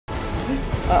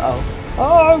Uh-oh.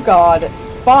 Oh god,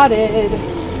 spotted!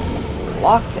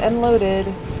 Locked and loaded.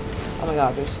 Oh my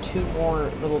god, there's 2 more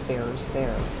little bears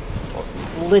there.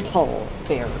 Little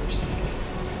bears.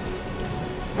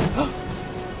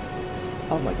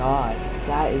 Oh my god,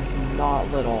 that is not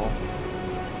little.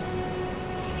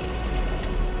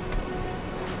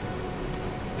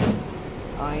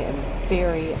 I am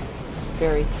very,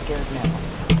 very scared now.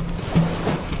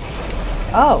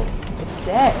 Oh, it's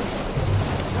dead.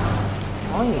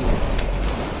 Nice.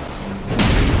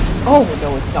 Oh,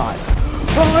 no, it's not.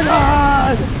 Oh my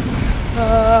god!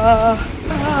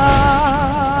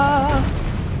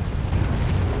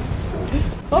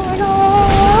 Oh my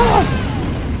god!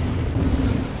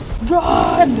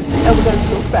 Run! And we're going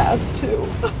so fast, too.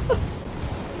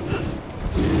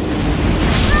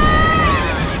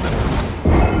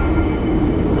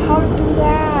 How to do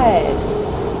that?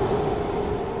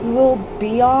 Little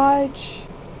biatch?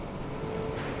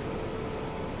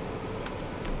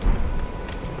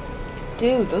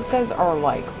 Dude, those guys are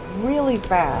like really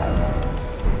fast.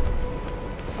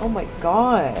 Oh my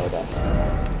god.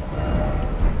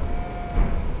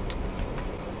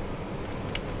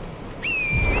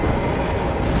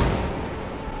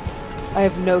 I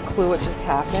have no clue what just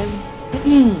happened.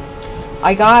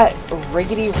 I got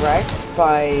riggedy wrecked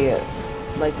by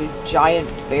like these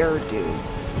giant bear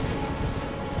dudes.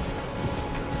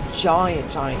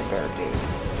 Giant bear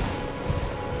dudes.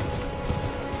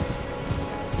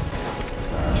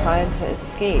 Trying to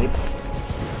escape,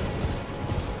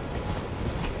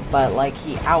 but like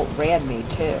he outran me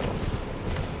too.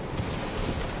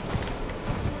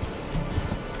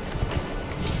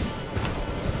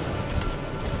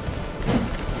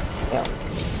 Yeah,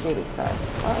 screw these guys.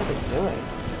 What are they doing?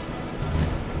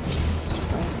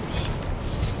 Strange.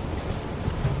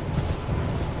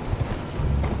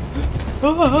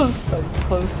 That was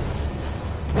close.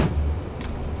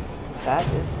 That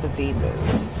is the V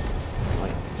move.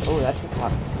 Oh, that takes a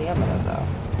lot of stamina, though.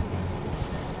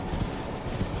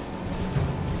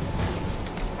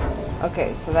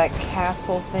 Okay, so that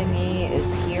castle thingy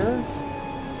is here.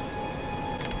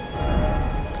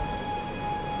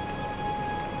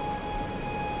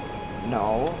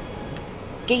 No.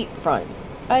 Gate front.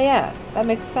 Oh, yeah, that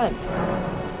makes sense.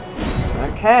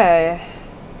 Okay.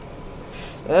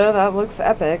 Oh, that looks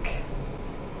epic.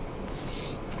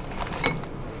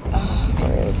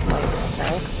 Where is my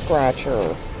back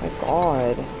scratcher? My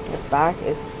god, my back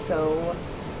is so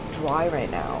dry right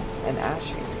now and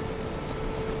ashy.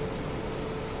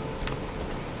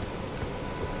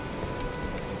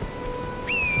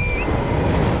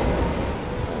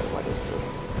 What is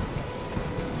this?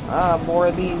 More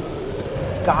of these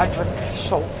Godric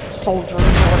soldiers or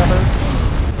whatever.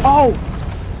 Oh!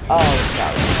 Oh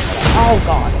god. Oh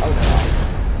god. Oh god.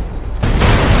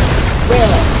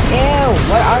 Really? Ew,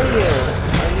 what are you?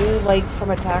 Are you like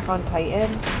from Attack on Titan?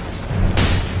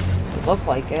 You look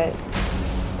like it.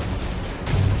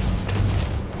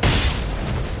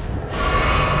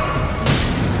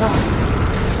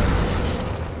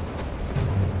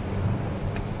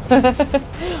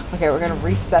 Okay, we're gonna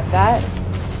reset that.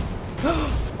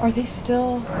 Are they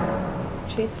still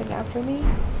chasing after me?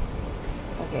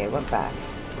 Okay, it went back.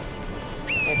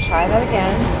 I'm gonna try that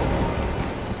again.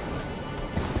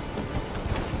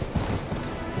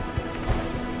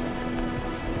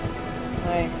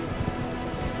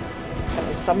 Can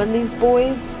I summon these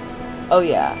boys? Oh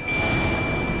yeah.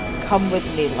 Come with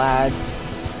me, lads.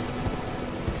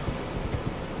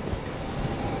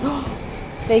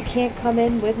 They can't come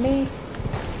in with me?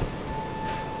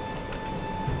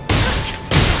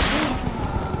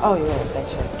 Oh, you little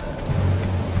bitches.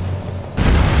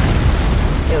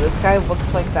 Yeah, this guy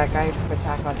looks like that guy from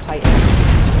Attack on Titan.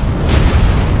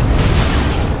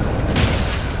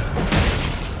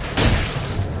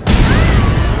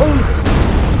 Oh,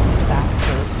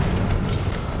 bastard.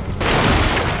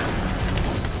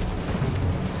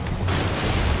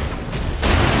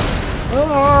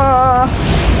 Ah!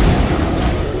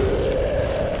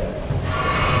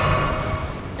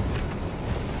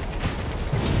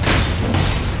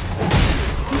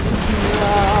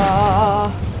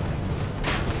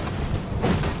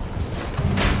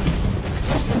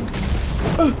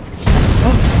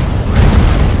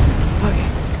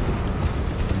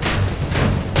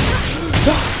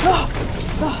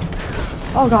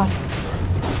 Oh god.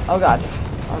 Oh god.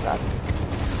 Oh god.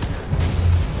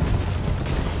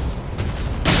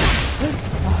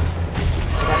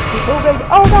 I gotta keep moving.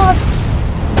 Oh god!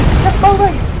 Keep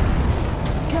moving!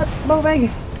 Keep moving!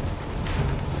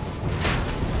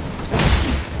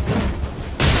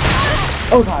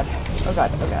 Oh god. Oh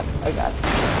god. Oh god. Oh god.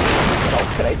 What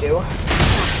else could I do?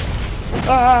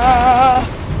 Ah!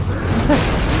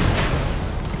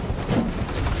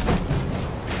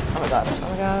 Oh my god, oh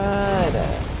my god.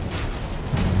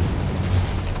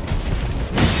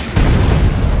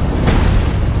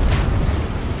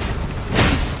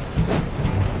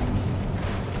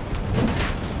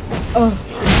 Oh,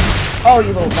 oh,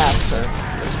 you little bastard.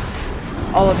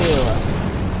 All of you.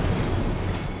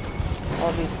 All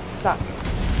of you suck.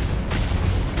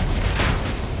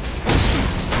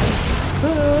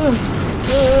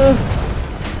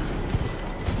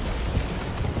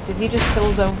 Did he just kill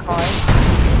his own kind?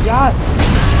 Yes!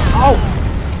 Oh!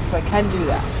 So I can do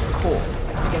that. Cool.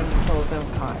 I can get him to kill his own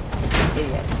kind. He's an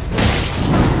idiot.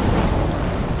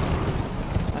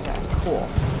 Okay, cool.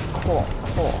 Cool.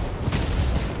 Cool.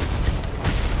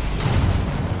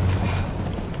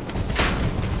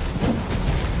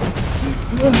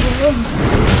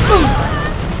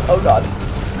 Oh god.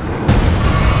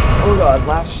 Oh god,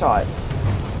 last shot.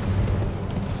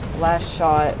 Last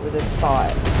shot with his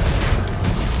thought.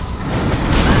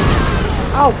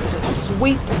 Ow! He just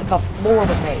swept the floor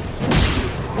with me.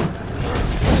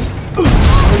 Oh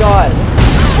my god.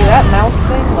 See, that mouse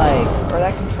thing, like, or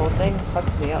that control thing,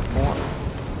 fucks me up more.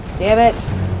 Damn it!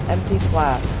 Empty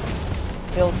flasks.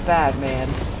 Feels bad, man.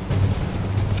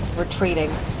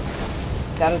 Retreating.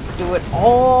 Gotta do it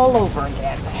all over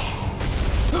again.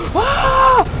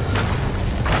 Ah!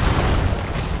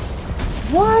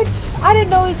 What? I didn't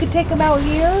know you could take him out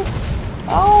here.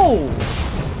 Oh.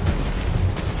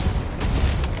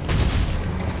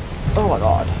 Oh my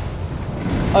god.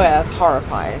 Oh yeah, that's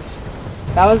horrifying.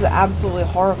 That was absolutely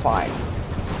horrifying.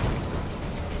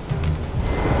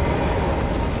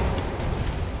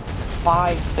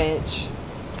 Bye, bitch.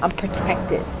 I'm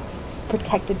protected.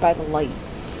 Protected by the light.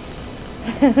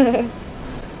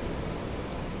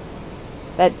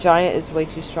 That giant is way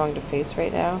too strong to face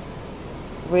right now.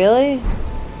 Really?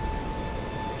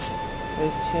 It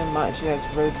was too much. You guys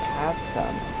rode past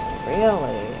him.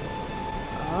 Really?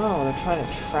 Oh, they're trying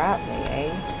to trap me,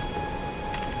 eh?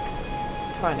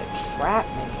 Trying to trap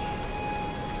me.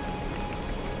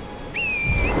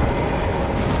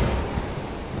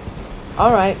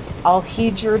 Alright, I'll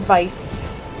heed your advice.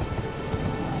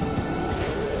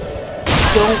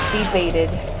 Don't be baited.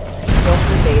 Don't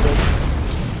be baited.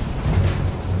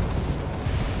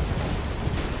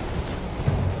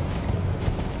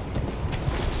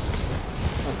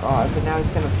 Oh god, but now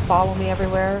he's gonna follow me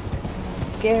everywhere.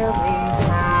 Scary.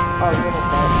 Oh, you're gonna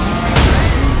fit.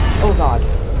 Oh god.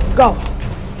 Go!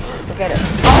 Forget it.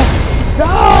 Oh!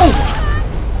 No!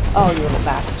 Oh, you little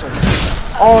bastard.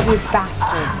 All of you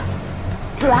bastards.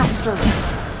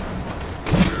 Bastards!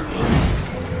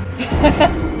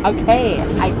 Okay,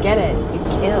 I get it. You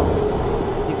killed.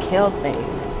 You killed me.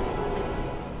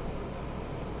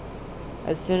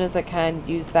 As soon as I can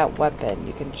use that weapon,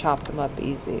 you can chop them up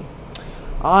easy.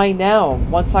 I know.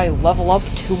 Once I level up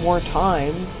 2 more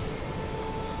times.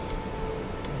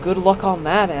 Good luck on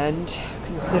that end.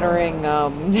 Considering,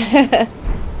 I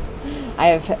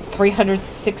have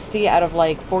 360 out of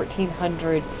like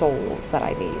 1,400 souls that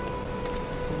I need.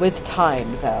 With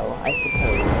time, though, I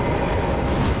suppose.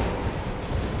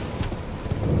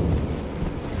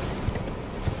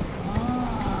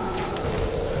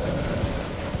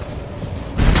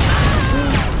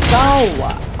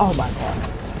 Oh my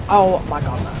goodness. Oh my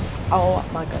goodness. Oh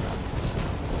my goodness.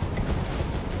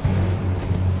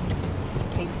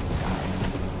 Hate this guy.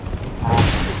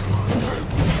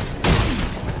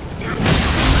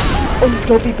 Oh,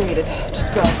 don't be baited.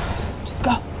 Just go. Just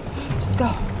go. Just go.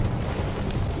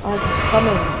 Oh, I can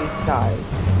summon these guys.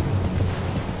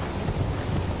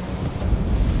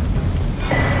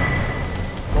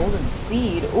 Golden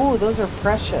seed. Ooh, those are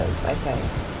precious, I think.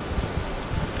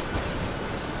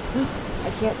 I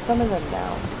can't summon them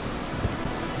now.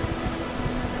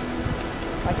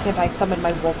 Why can't I summon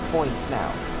my wolf voice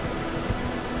now?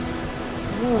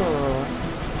 Ooh.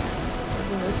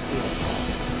 Isn't this beautiful?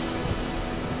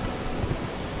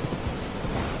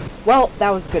 Well, that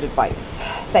was good advice.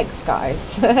 Thanks,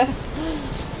 guys.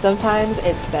 Sometimes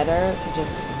it's better to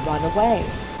just run away.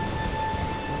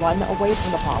 Run away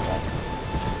from the problem.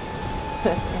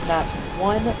 In that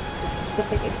one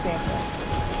specific example.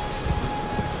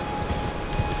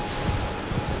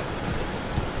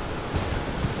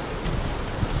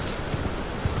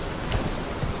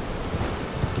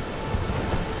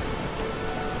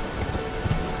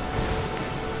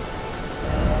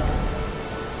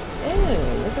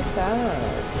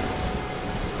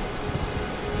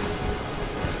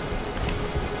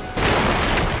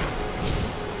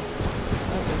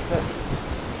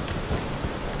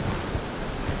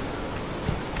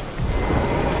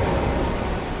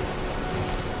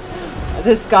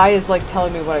 This guy is like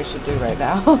telling me what I should do right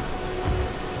now.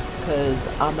 Because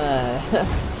I'm a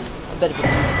bit of a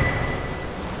doofus.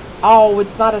 Oh,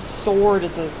 it's not a sword,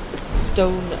 it's a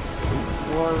stone's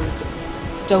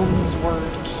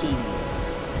word key.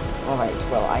 Alright,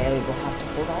 well, I will have to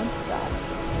hold on to that.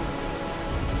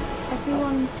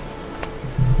 Everyone's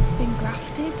been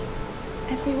grafted.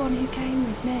 Everyone who came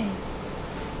with me.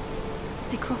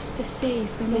 They crossed the sea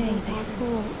for me. They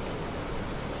fought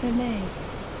for me.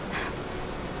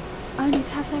 Only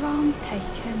to have their arms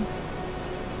taken.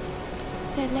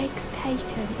 Their legs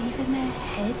taken. Even their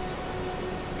heads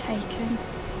taken.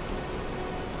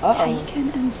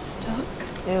 Taken and stuck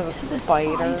Ew, the to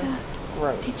spider. the spider.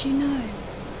 Gross. Did you know?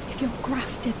 If you're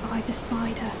grafted by the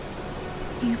spider,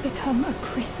 you become a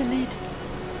chrysalid.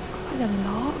 It's quite a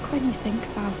lark when you think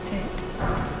about it.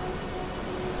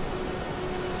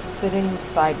 Sitting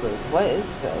sideways. What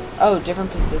is this? Oh,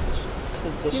 different positions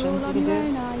You're all you on can your do?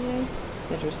 own, are you?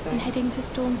 Interesting. And heading to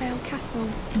Stormveil Castle,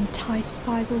 enticed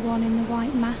by the one in the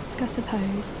white mask, I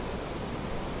suppose.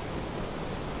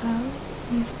 Oh,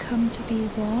 you've come to be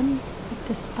one with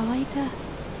the spider?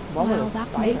 What Well, with a that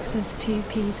spider? makes us two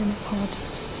peas in a pod.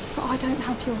 But I don't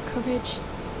have your courage.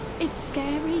 It's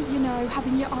scary, you know,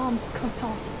 having your arms cut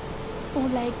off. Or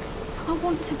legs. I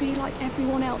want to be like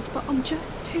everyone else, but I'm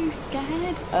just too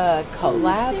scared.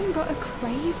 Collab? I'm nothing but a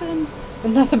craven.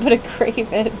 Nothing but a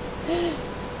craven.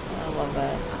 I love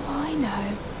that. Oh, I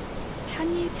know.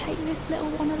 Can you take this little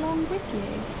one along with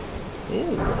you?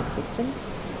 Ooh,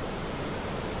 assistance.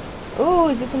 Ooh,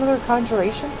 is this another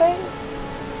conjuration thing?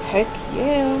 Heck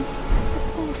yeah. The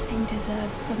poor thing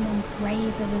deserves someone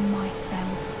braver than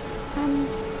myself. And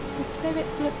the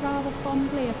spirits look rather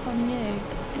fondly upon you.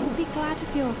 They'll be glad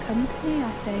of your company,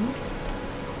 I think.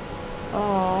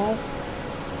 Oh.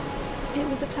 It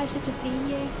was a pleasure to see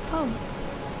you. Oh,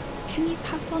 can you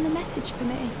pass on a message for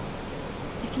me?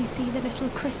 If you see the little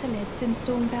chrysalids in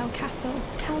Stormveil Castle,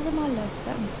 tell them I love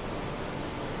them.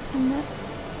 And that,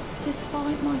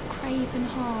 despite my craven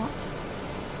heart,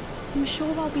 I'm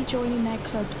sure I'll be joining their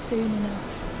club soon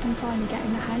enough and finally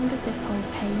getting the hang of this whole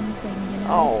pain thing, you know?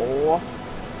 Oh.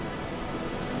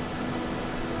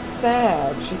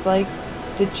 Sad. She's like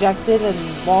dejected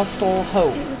and lost all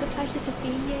hope. It was a pleasure to see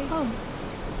you. Oh,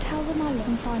 tell them I love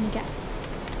them finally get.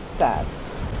 Sad.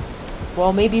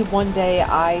 Well, maybe one day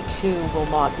I too will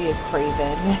not be a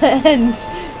craven and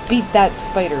beat that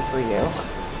spider for you.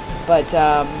 But,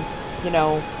 you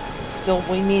know, still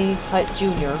Wingy Hut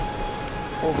Jr.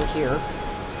 over here.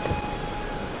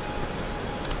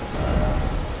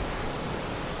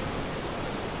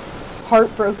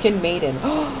 Heartbroken maiden.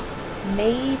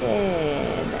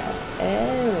 Maiden.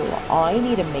 Oh, I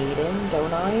need a maiden,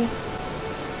 don't I?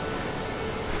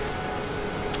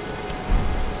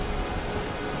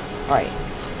 Alright.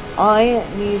 I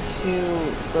need to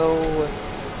go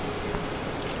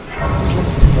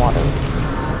drink some water.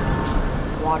 This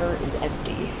water is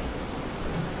empty.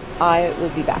 I will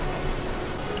be back.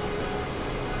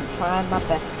 I'm trying my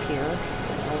best here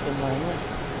in Elden Ring.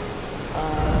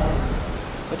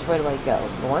 Which way do I go?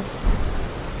 North?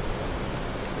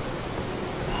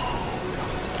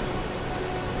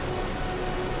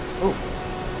 Oh,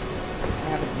 I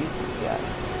haven't used this yet.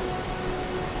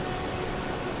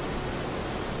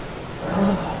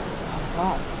 Oh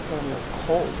god, I'm feeling really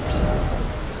cold for some reason.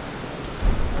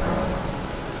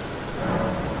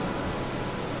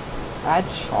 Add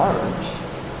charge.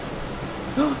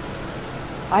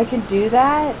 I can do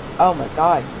that? Oh my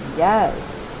god,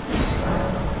 yes.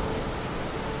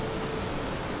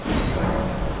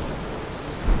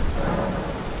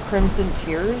 Crimson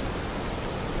Tears?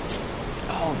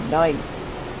 Oh, nice.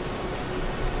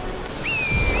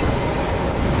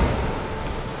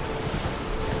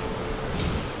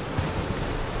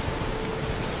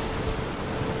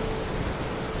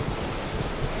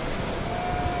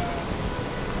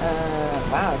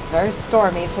 Wow, it's very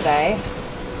stormy today.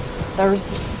 There's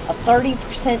a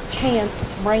 30% chance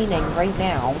it's raining right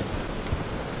now.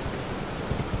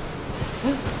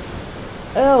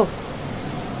 Ew.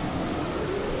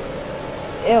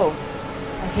 Ew.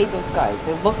 I hate those guys.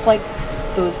 They look like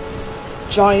those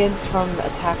giants from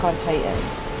Attack on Titan.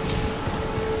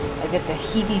 I get the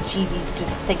heebie-jeebies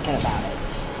just thinking about it.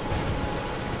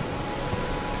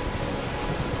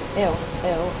 Ew,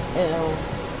 ew, ew.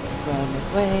 Run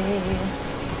away.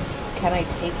 Can I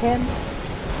take him?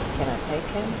 Can I take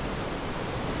him?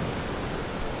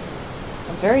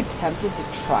 I'm very tempted to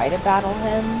try to battle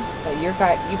him, but you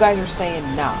guys are saying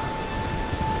nah.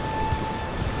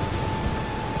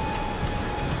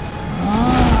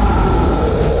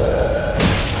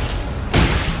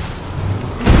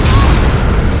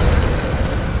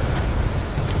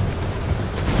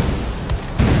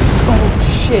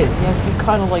 shit, he has some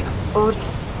kind of like earth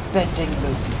bending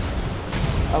move.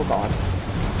 Oh god.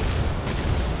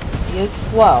 He is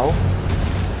slow.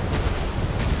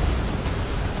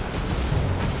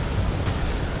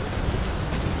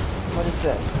 What is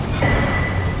this?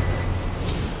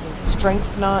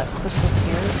 Strength knot, crystal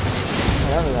tears?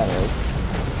 Whatever that is.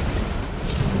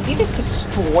 Did he just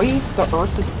destroy the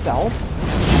earth itself?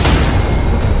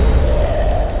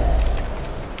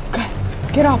 Okay,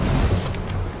 get up!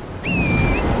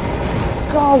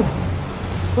 Go!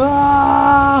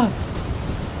 Ah!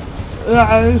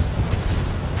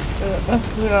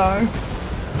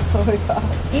 Oh my god.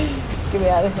 Get me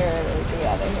out of here. Get me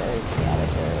out of here. Get me out of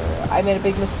here. I made a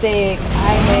big mistake.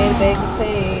 I made a big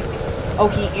mistake. Oh,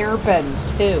 he airbends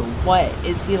too. What?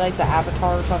 Is he like the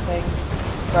Avatar or something?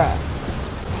 Bruh.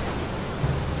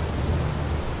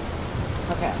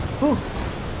 Okay. Whew.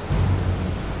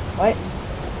 What?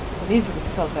 The music is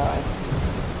still going.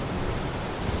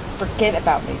 Just forget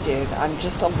about me, dude. I'm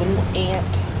just a little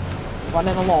ant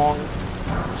running along.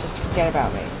 Just forget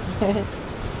about me.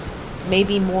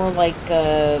 Maybe more like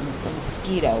a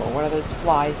mosquito or one of those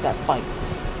flies that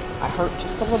bites. I hurt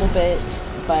just a little bit,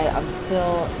 but I'm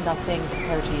still nothing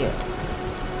compared to you.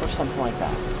 Or something like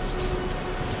that.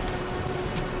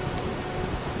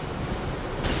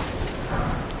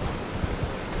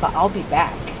 But I'll be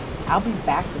back. I'll be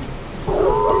back, bitch.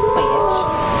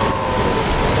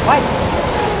 What?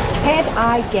 Can't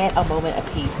I get a moment of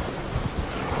peace?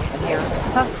 In here?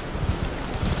 Huh?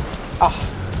 Oh,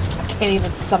 I can't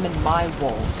even summon my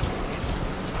wolves.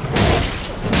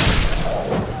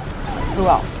 Who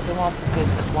else? Who wants a good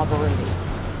clubberoonie?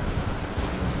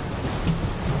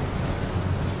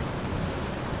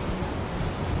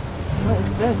 What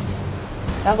is this?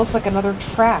 That looks like another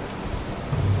trap.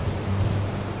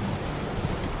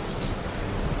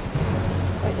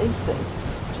 What is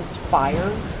this? Just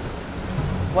fire?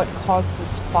 What caused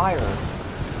this fire?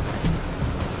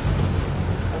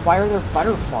 And why are there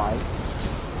butterflies?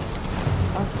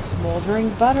 A smoldering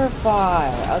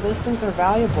butterfly. Oh, those things are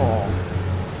valuable.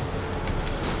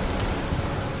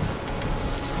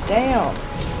 Damn.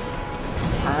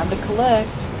 Time to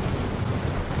collect.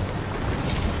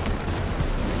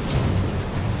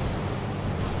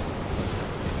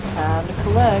 Time to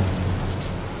collect.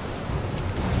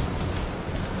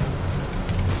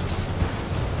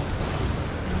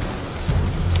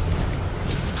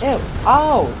 Ew.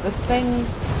 Oh, this thing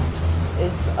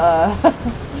is, a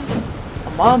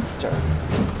monster.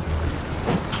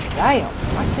 Damn.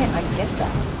 Why can't I get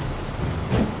that?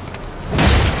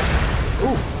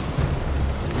 Ooh.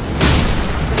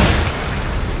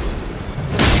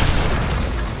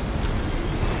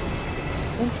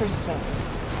 Interesting.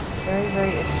 Very,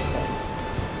 very interesting.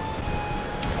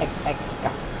 XX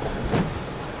Gospels.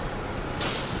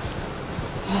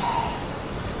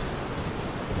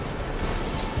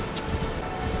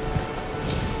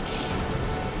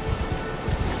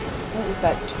 What is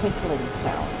that twinkling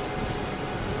sound?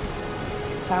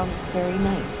 Sounds very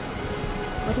nice.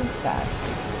 What is that?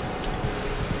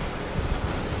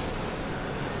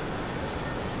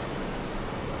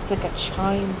 It's like a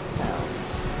chime sound.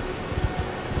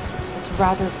 It's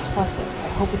rather pleasant. I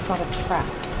hope it's not a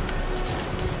trap.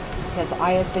 Because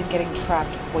I have been getting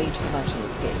trapped way too much in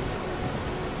this game.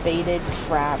 Baited,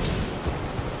 trapped.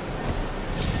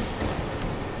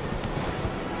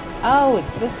 Oh,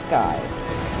 it's this guy.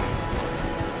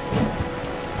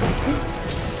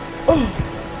 Oh,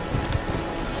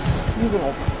 you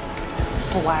little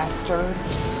bastard.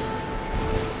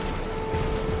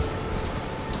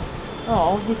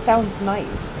 Oh, he sounds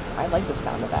nice. I like the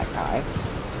sound of that guy.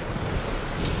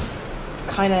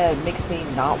 Kind of makes me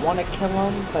not want to kill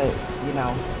him, but, you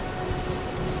know,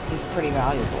 he's pretty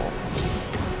valuable.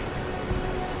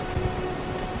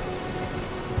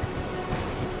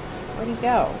 Where'd he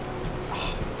go?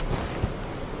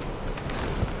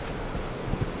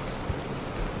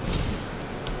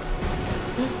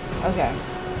 Okay.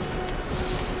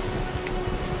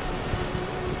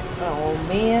 Oh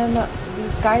man,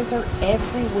 these guys are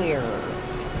everywhere.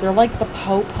 They're like the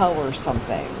Po-Po or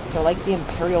something. They're like the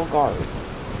Imperial Guards.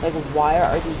 Like, why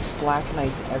are these Black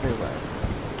Knights everywhere?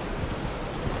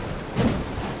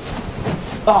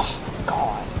 Oh,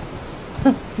 God.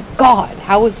 God,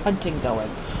 how is hunting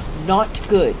going? Not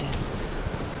good.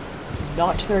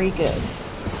 Not very good.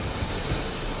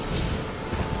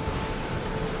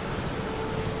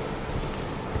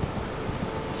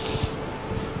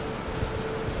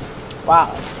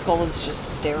 Wow, that skull is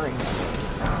just staring at me.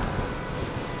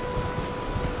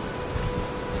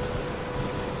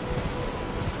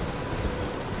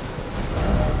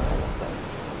 What is all of this?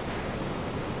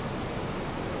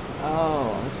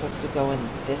 Oh, I was supposed to be going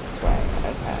this way.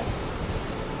 Okay.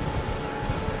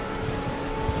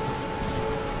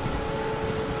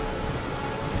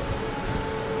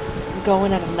 I'm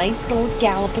going at a nice little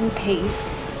galloping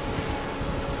pace.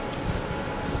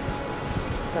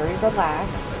 Very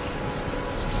relaxed.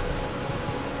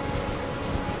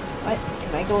 What?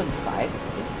 Can I go inside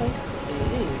this place?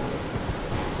 Ew.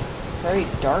 It's very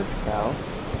dark though.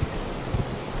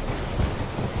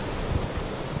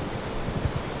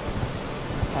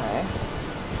 Okay.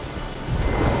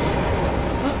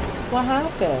 What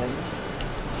happened?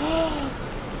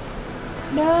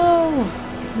 No!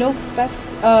 No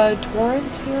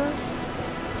torrent here?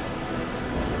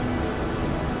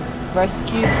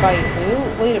 Rescued by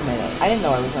who? Wait a minute. I didn't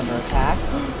know I was under attack.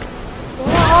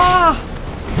 Ah!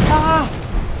 Ah!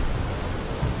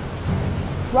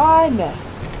 Run!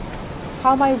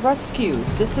 How am I rescued?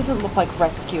 This doesn't look like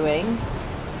rescuing.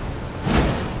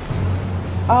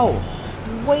 Oh,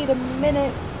 wait a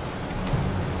minute.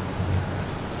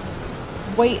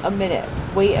 Wait a minute.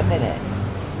 Wait a minute.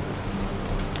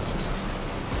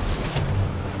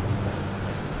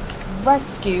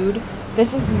 Rescued?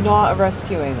 This is not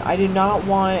rescuing. I do not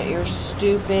want your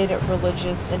stupid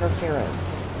religious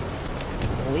interference.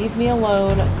 Leave me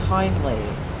alone, kindly.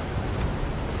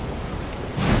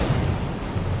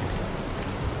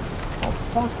 Oh,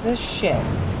 fuck this shit.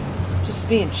 Just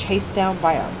being chased down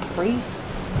by a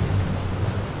priest?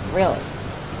 Really?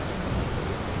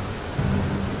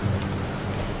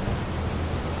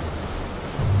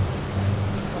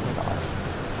 Oh my god.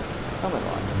 Oh my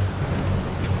god.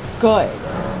 Good.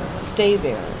 Stay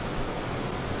there.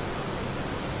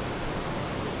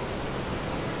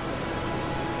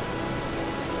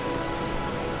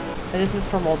 And this is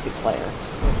for multiplayer,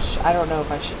 which I don't know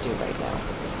if I should do right now.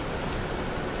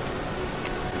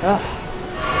 Ugh.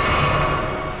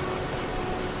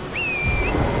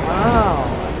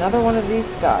 Wow, another one of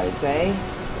these guys, eh?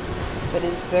 But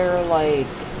is there, like,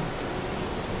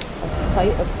 a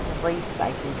site of grace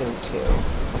I can go to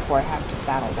before I have to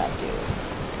battle that dude?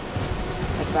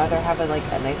 I'd rather have a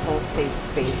nice little safe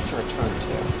space to return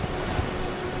to.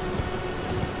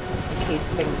 In case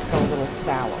things go a little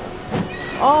sour.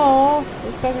 Oh,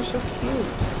 those guys are so cute.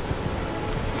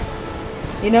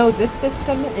 You know, this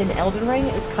system in Elden Ring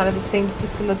is kind of the same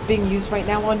system that's being used right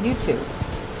now on YouTube.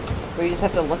 Where you just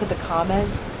have to look at the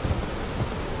comments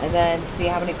and then see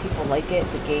how many people like it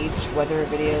to gauge whether a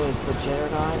video is legit or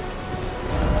not.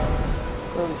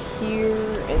 Go here,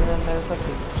 and then there's like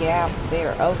a gap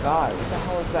there. Oh god, what the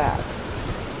hell is that?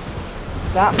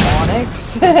 Is that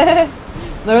Onyx?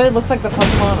 Literally looks like the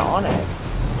Pokemon Onyx.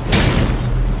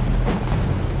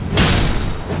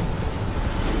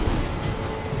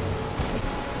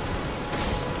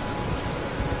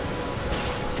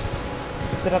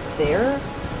 Is it up there?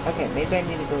 Okay, maybe I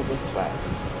need to go this way.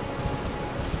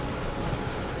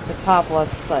 The top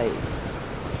left side.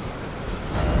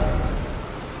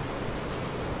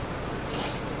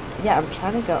 Yeah, I'm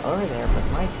trying to go over there, but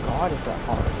my god, is that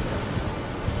hard.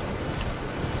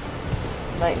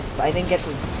 Nice. I didn't get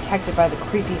detected by the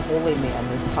creepy holy man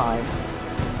this time.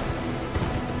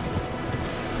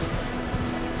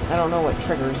 I don't know what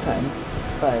triggers him,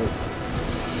 but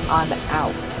I'm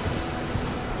out.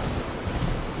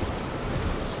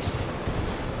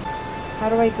 How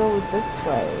do I go this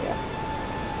way?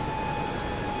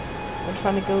 I'm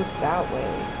trying to go that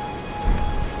way.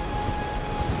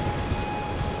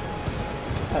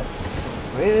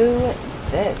 Through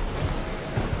this.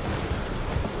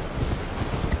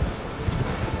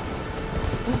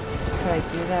 Can I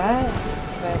do that?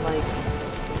 Can I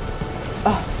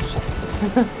oh, shit.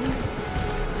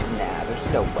 Nah, there's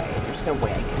no way. There's no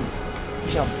way I can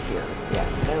jump here. Yeah,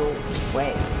 no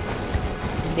way.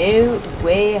 No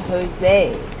way,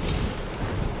 Jose.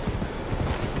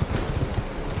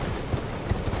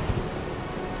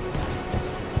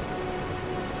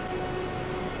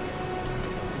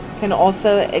 Can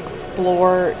also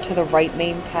explore to the right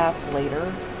main path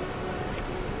later.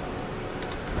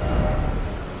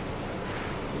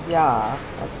 Yeah,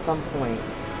 at some point.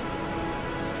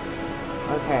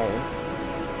 Okay.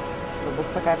 So it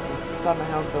looks like I have to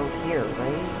somehow go here,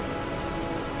 right?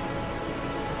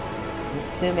 I'm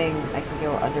assuming I can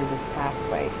go under this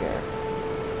pathway here.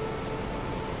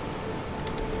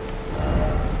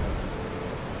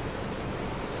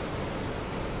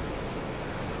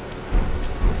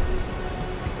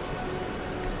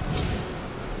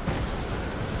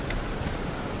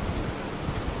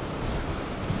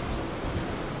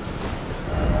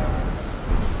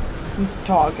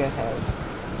 Dog ahead.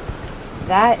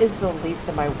 That is the least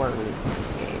of my worries in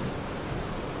this game.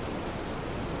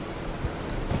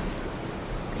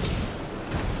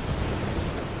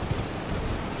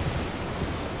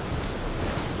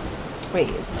 Wait,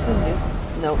 is this a noose?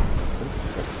 Nope.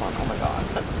 It's this one. Oh my god.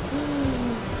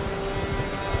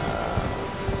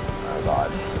 Oh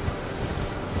god.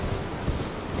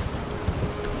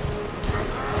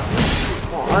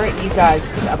 Well, aren't you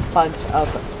guys a bunch of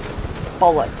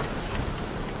bullocks?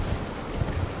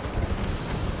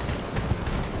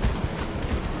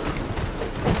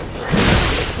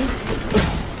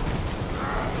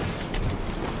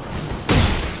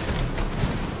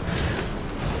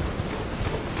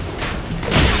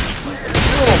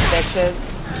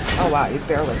 Oh wow, you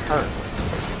barely hurt.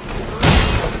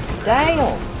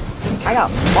 Damn! I got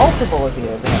multiple of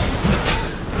you there.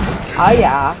 Oh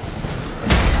yeah.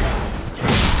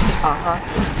 Uh-huh.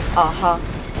 Uh-huh.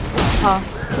 Uh-huh.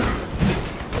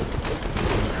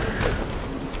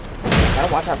 Gotta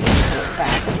watch out for these little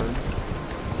bastards.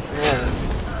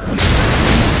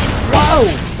 Whoa!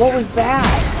 What was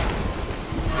that?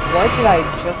 What did I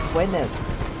just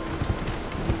witness?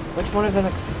 Which one of them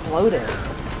exploded?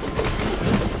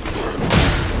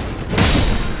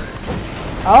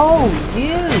 Oh,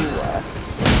 you!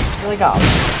 You're like a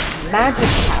magic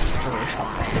caster or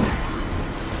something.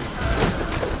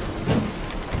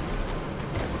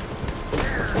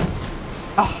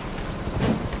 Oh,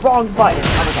 wrong button.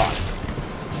 Oh my god.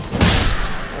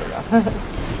 There we go.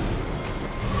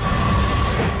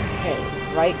 Okay,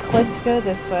 right click to go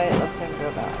this way, left click to go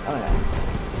that. Oh yeah.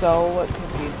 So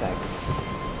confusing.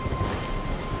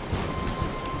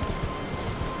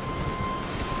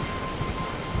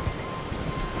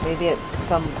 Maybe at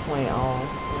some point I'll,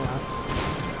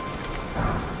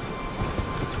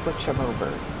 switch them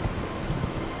over.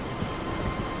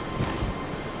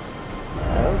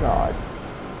 Oh god.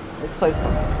 This place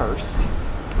looks cursed.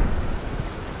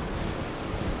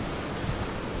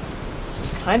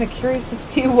 I'm kind of curious to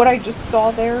see what I just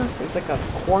saw there. There's like a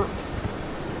corpse.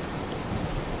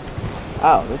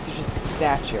 Oh, this is just a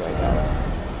statue, I guess.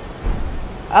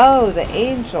 Oh, the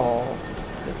angel.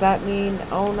 Does that mean,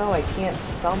 oh no, I can't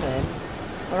summon?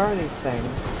 What are these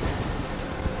things?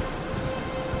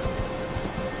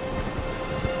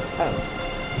 Oh.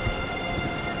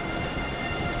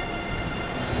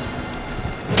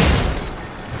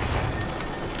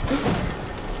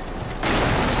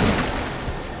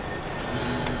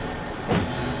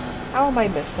 How am I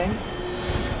missing?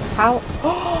 How?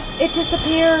 Oh, it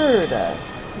disappeared!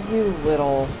 You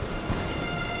little...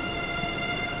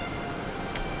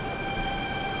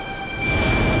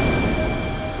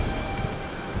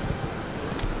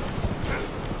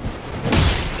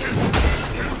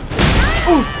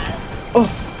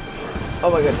 Oh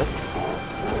my goodness.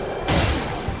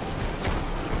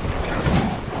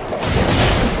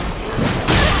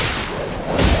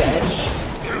 Bitch.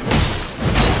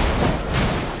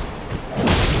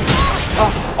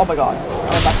 Oh my god.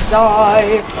 I'm about to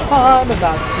die. I'm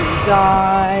about to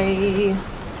die.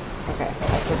 Okay,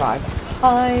 I survived.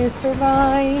 I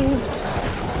survived.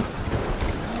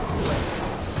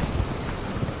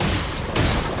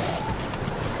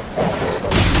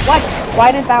 What?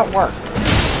 Why did that work?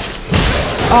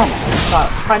 Oh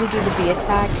god, I'm trying to do the B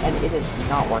attack and it is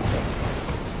not working.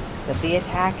 The B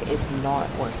attack is not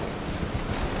working.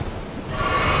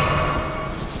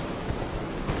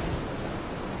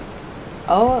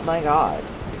 Oh my god.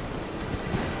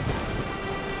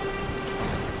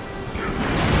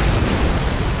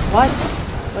 What?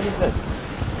 What is this?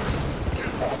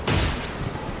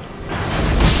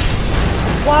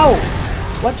 Whoa!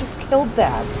 What just killed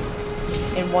that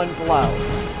in one blow?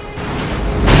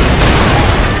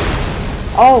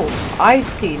 Oh, I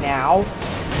see now.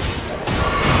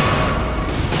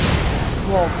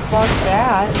 Well, fuck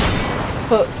that.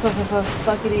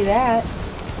 Fuckity that.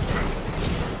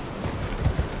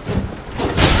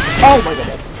 Oh my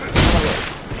goodness. Oh my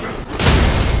goodness.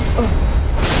 Oh.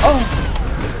 Oh.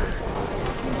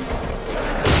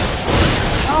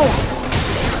 Oh.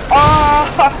 Ah!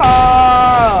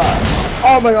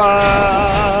 Oh my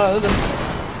god.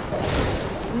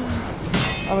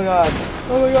 Oh my god.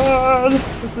 Oh my god!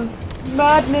 This is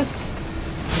madness!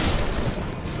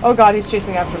 Oh god, he's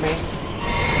chasing after me.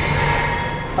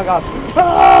 Oh god.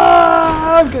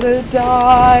 Ah, I'm gonna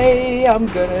die! I'm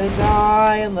gonna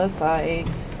die unless I...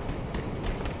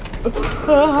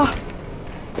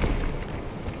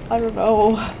 I don't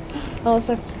know. Unless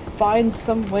I find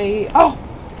some way... Oh!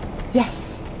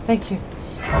 Yes! Thank you.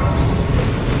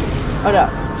 Oh no.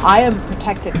 I am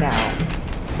protected now.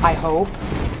 I hope.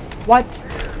 What?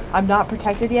 I'm not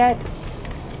protected yet?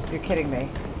 You're kidding me.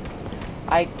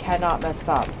 I cannot mess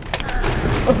up.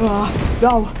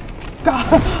 No!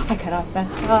 God, I cannot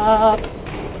mess up.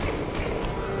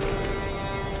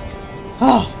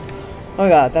 Oh my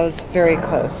god, that was very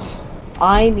close.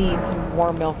 I need some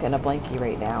more milk and a blankie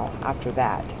right now after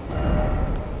that.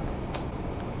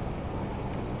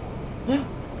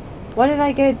 Why did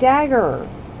I get a dagger?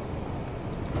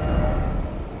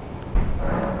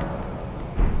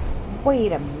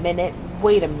 Wait a minute.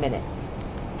 Wait a minute.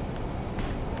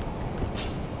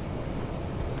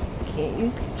 Can't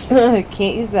use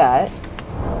can't use that.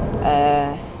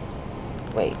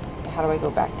 Wait, how do I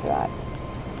go back to that?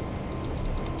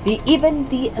 Even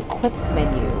the equip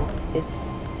menu is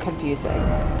confusing.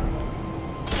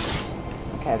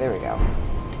 Okay, there we go.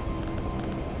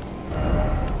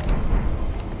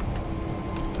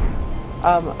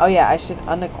 Oh yeah, I should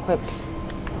unequip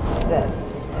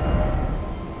this.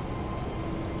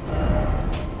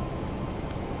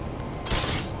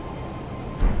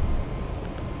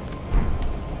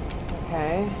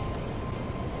 Okay.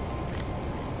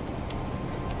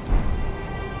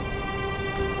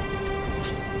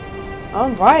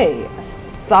 Alright.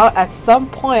 So, at some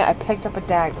point, I picked up a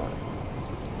dagger.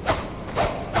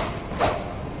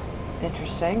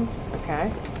 Interesting.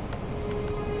 Okay.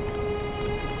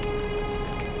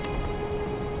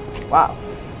 Wow.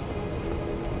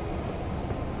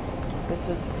 This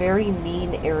was a very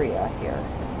mean area here.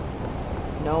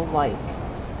 No like.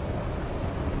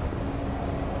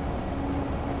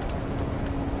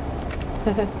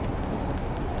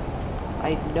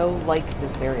 I no like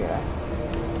this area.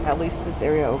 At least this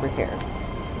area over here.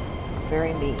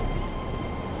 Very mean.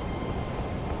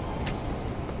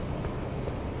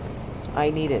 I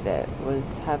needed it.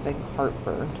 Was having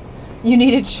heartburn. You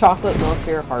needed chocolate milk for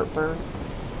your heartburn?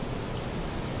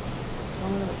 Oh,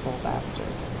 look at this little bastard.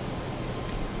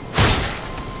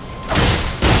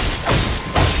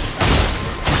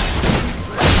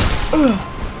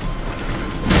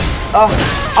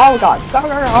 Oh god. Go, go,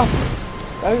 go.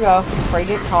 There you go. Before you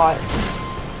get caught.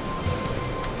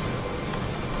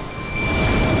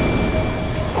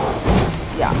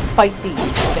 Yeah, fight these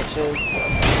bitches.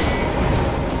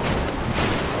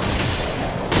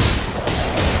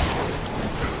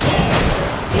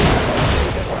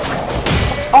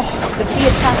 Oh, the bee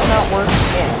attack not work.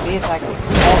 Yeah, the bee attack is awful.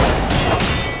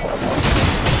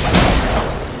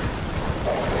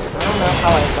 I don't know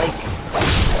how I like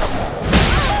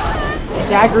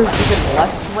daggers even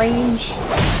less range.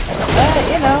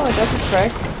 You know, it does a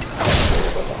trick.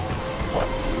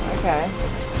 Okay.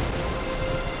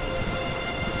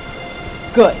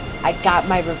 Good. I got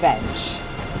my revenge.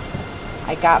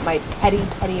 I got my petty,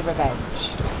 petty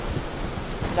revenge.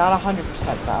 Not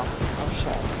 100% though. Oh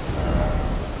shit.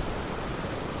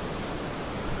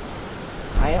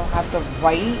 I don't have the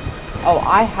right. Oh,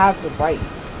 I have the right.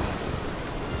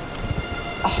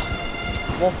 Oh,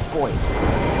 wolf boys.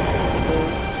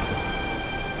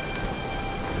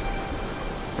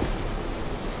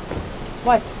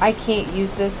 What? I can't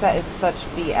use this? That is such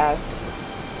BS.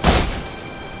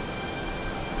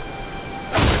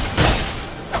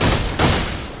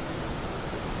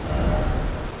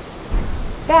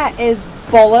 That is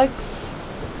bollocks.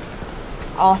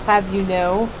 I'll have you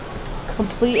know.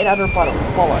 Complete and utter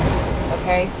bollocks.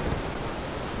 Okay?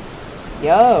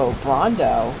 Yo,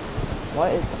 Brondo.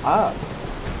 What is up?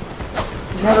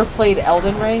 You never played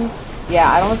Elden Ring? Yeah,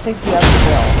 I don't think you ever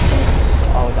will.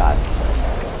 Oh god.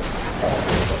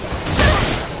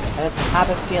 I just have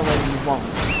a feeling you won't.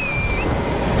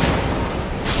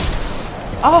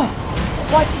 Oh!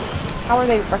 What? How are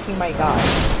they wrecking my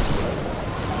guys?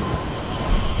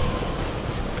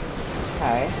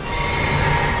 Okay.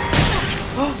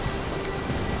 Oh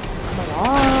my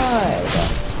god!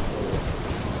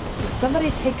 Did somebody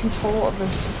take control of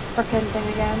this frickin' thing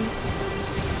again?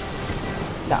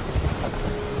 No. Okay.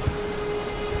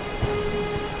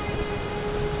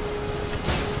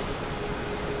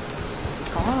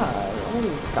 God, what are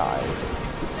these guys?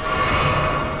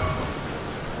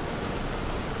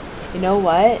 You know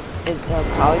what? It'll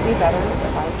probably be better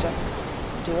if I just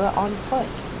do it on foot.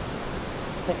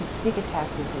 So I can sneak attack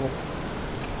these little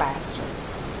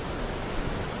bastards.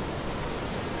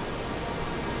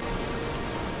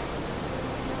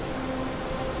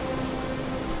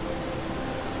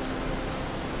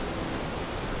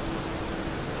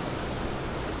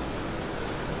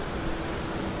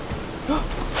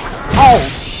 Oh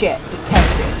shit,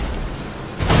 detected.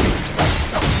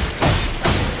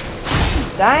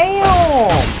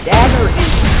 Damn! Dagger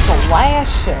is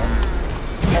slashing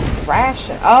and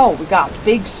thrashing. Oh, we got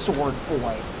Big Sword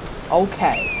Boy.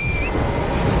 Okay.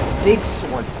 Big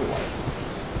Sword Boy.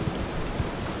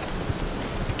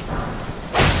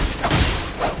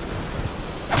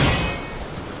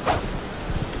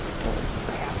 Little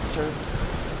bastard.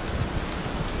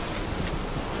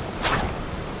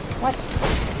 What?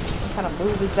 What kind of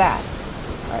move is that?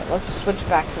 Alright, let's switch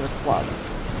back to the club.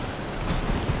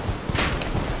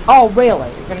 Oh, really?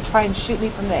 You're gonna try and shoot me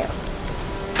from there?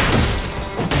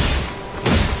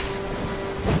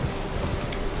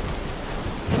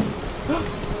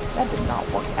 That did not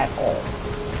work at all.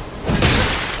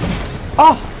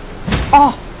 Oh!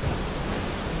 Oh!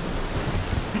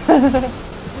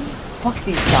 Fuck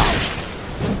these guys.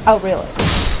 Oh, really?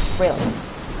 Really?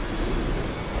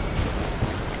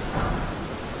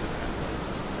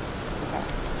 Okay.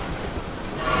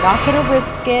 Not gonna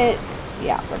risk it.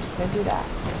 Yeah, we're just gonna do that.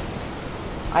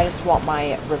 I just want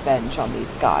my revenge on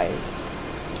these guys.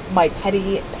 My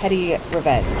petty, petty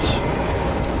revenge.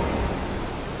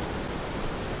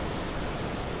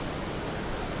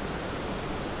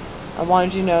 I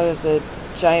wanted you to know that the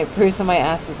giant bruise on my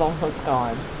ass is almost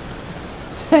gone.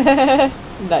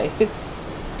 Nice.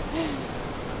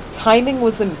 Timing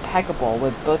was impeccable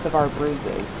with both of our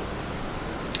bruises.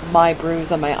 My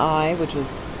bruise on my eye, which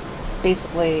was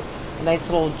basically a nice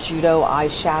little judo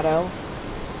eyeshadow.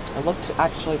 It looked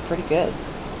actually pretty good.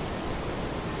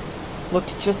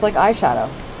 Looked just like eyeshadow.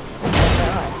 Oh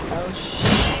my god. Oh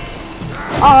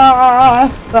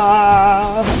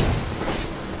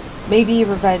shit. Maybe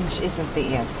revenge isn't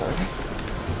the answer.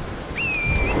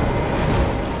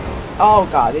 Oh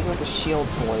god, these are the shield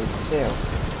boys too.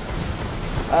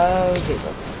 Oh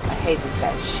Jesus. I hate these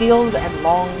guys. Shields and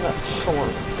long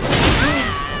swords.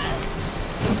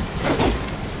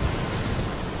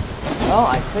 Well,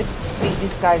 I could beat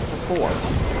these guys before.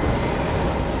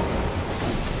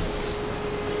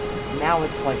 Now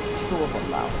it's like 2 of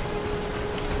them though.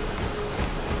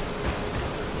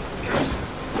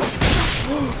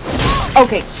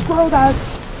 Okay, screw this!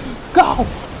 Go!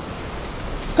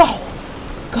 Go!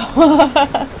 Go!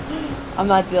 I'm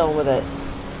not dealing with it.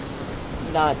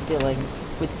 Not dealing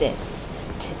with this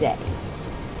today.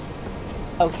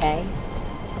 Okay?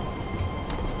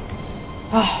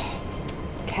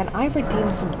 Can I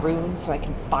redeem some runes so I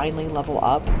can finally level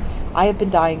up? I have been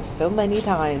dying so many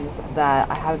times that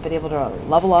I haven't been able to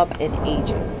level up in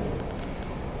ages.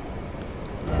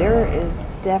 There is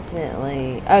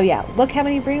definitely... Oh yeah, look how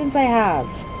many runes I have.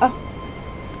 Oh,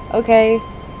 okay.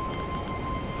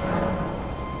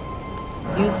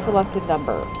 Use selected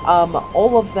number.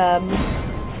 All of them.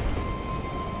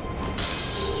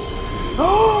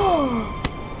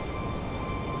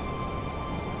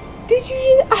 Did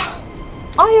you...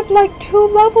 I have like 2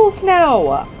 levels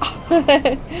now.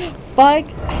 Fuck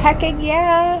hecking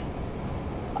yeah.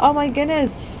 Oh my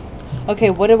goodness. Okay,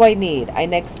 what do I need? I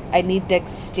need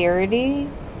dexterity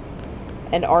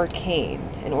and arcane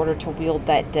in order to wield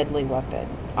that deadly weapon.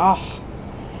 Oh,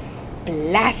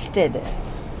 blasted.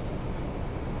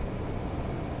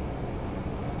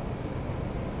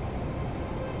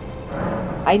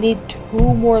 I need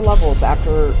 2 more levels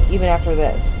even after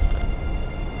this.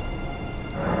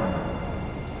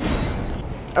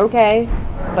 Okay,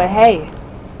 but hey,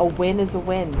 a win is a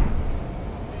win.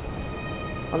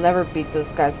 I'll never beat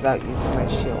those guys without using my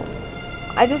shield.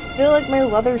 I just feel like my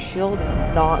leather shield is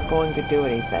not going to do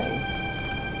anything.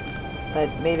 But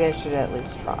maybe I should at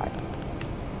least try.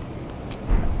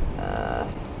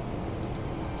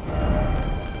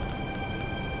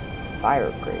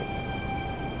 Fire grease.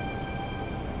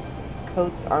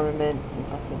 Coats, armament,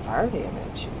 inflicting fire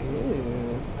damage.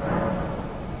 Ooh.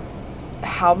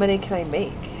 How many can I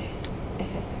make?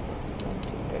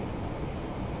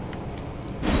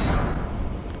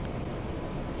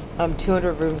 1, 2, 3.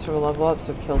 200 rooms from a level up,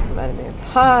 so kill some enemies.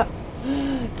 Ha!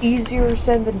 Easier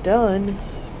said than done.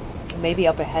 Maybe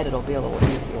up ahead it'll be a little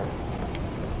easier.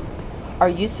 Are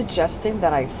you suggesting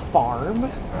that I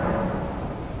farm?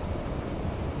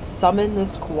 Summon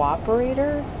this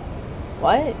cooperator?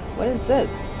 What? What is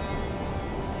this?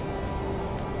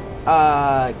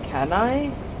 Can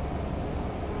I?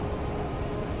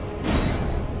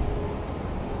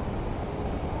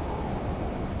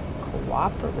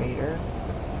 Cooperator?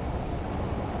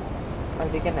 Are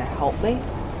they gonna help me?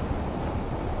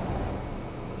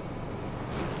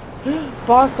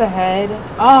 Boss ahead.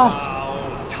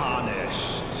 Oh!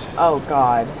 Tarnished. Oh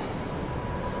god.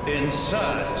 In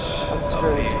search I'm of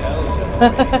screwed. the Elden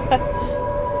ring.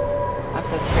 I'm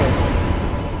so scared.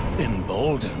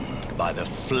 Emboldened by the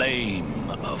flame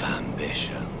of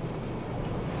ambition.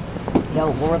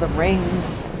 Yo, Lord of the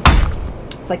Rings.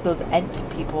 It's like those Ent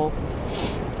people.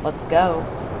 Let's go.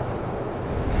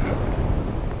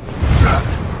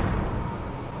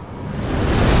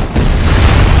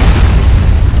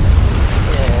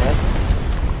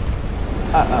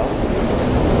 Uh-oh.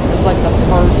 This is like the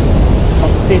first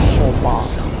official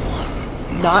boss.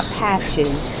 Not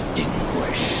Patches.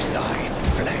 Extinguish thy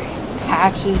flame.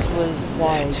 Patches was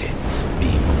like Let it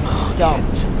be Margit dumb.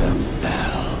 the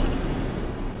Fell.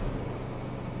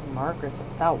 Margit the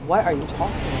Fell. What are you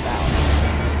talking about?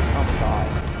 Oh my god.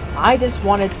 I just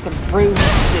wanted some bruise,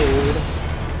 dude.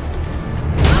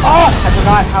 Oh! I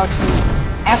forgot how to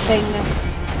effing...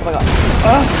 Oh my god.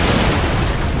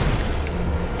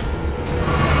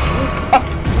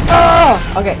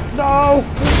 Okay. No!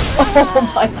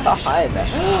 Oh my god.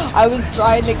 I was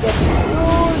trying to get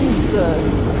ruined.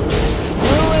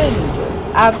 Ruined.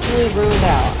 Absolutely ruined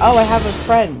now. Oh, I have a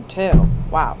friend too.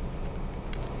 Wow.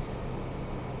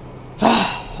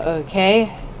 Okay.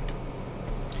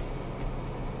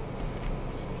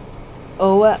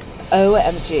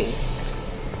 OMG.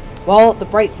 Well, the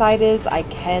bright side is I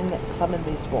can summon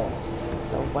these wolves.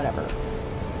 So, whatever.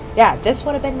 Yeah, this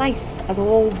would have been nice as a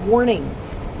little warning.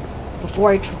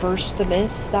 Before I traverse the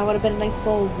mist, that would have been a nice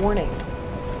little warning.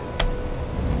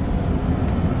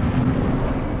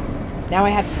 Now I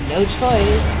have no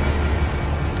choice.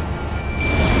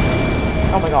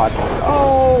 Oh my god.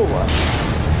 Oh!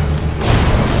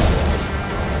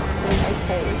 I need my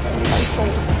souls. I need my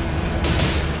souls.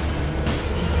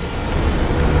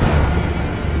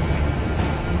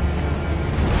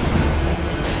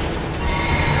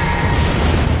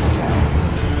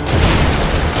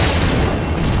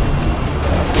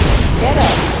 Get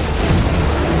it.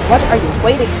 What are you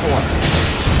waiting for?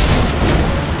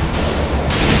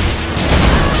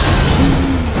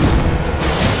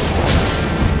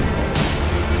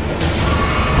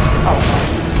 Oh.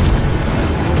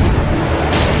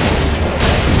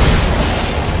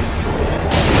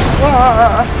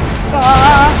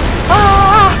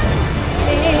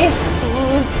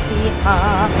 Oh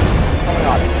my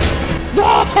god. No!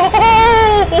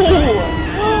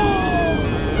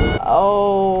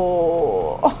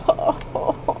 Oh.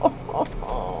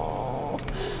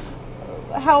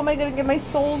 How am I gonna get my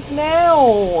souls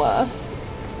now?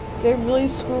 Did I really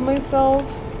screw myself?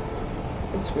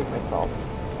 I screwed myself.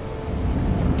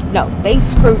 No, they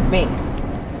screwed me.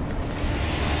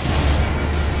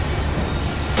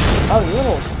 Oh, you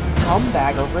little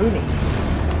scumbag or Rooney.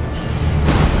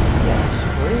 Yeah,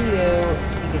 screw you,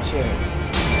 Pikachu.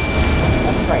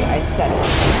 That's right, I said it.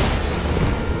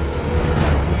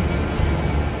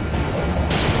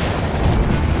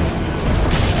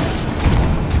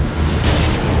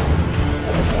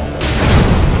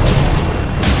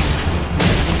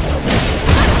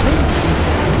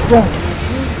 Don't.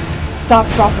 Stop,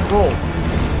 drop, and roll.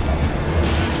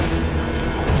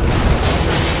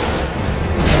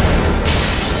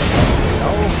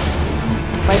 Oh,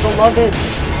 my beloveds.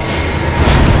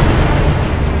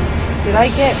 Did I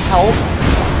get help?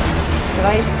 Did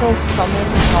I still summon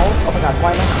help? Oh my god,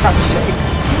 why am I crouching?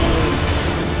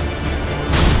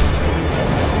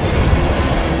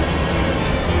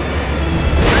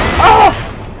 Ah!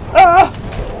 Ah!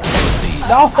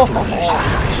 No!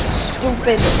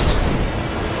 Stupid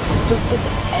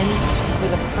ent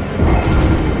with a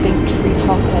big tree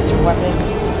trunk as your weapon.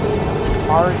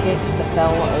 Margit the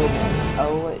Fell Omen.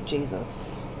 Oh, Jesus.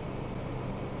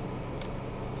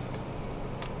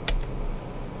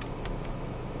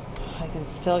 I can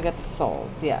still get the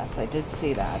souls. Yes, I did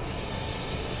see that.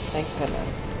 Thank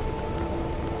goodness.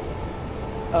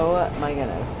 Oh my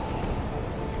goodness.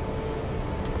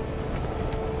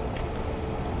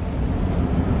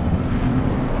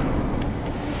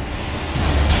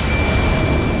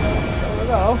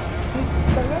 Go.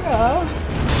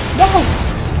 No!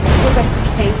 With the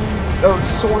cane or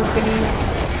sword thingies.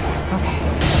 Okay.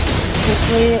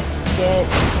 Quickly get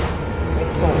my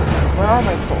souls. Where are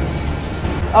my souls?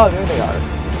 Oh, there they are.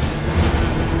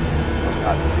 Oh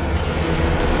god.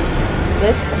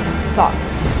 This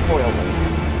sucks royally.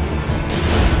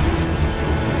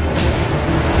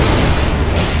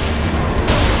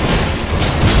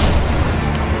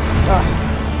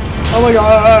 Oh my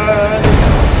god!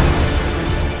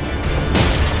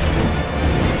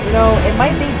 You know, it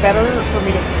might be better for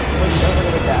me to switch over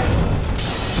to the deck.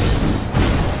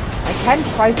 I can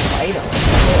try some items.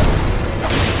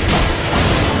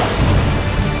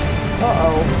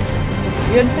 Uh-oh. It's just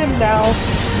me and him now.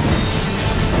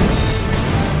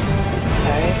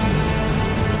 Okay.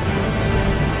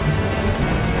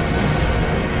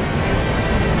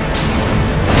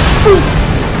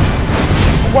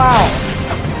 Wow.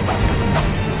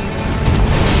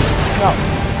 No.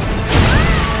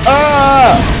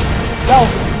 No.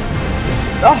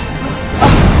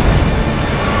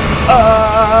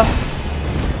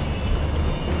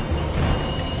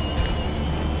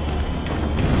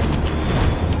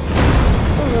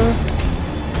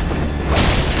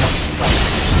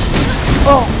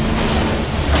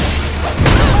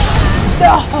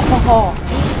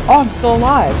 Oh, I'm still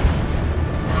alive.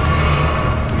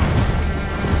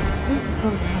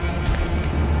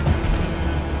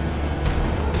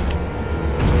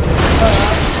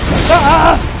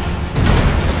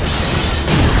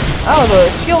 know, the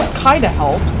shield kind of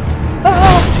helps.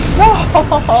 Ah, no! Oh,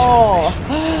 God.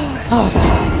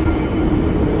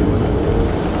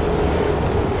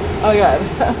 Oh, God.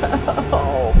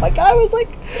 Oh, my God. I was like...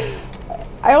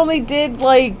 I only did,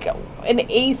 like,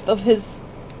 1/8 of his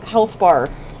health bar.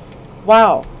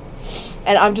 Wow.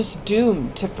 And I'm just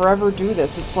doomed to forever do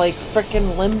this. It's like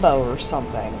frickin' Limbo or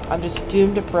something. I'm just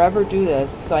doomed to forever do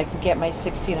this so I can get my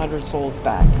 1,600 souls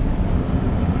back.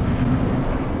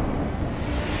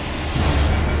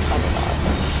 Oh my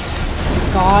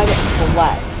God. God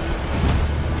bless.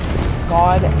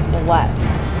 God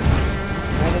bless.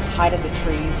 Can I just hide in the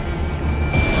trees?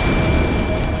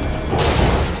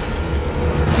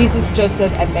 Jesus,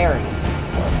 Joseph, and Mary.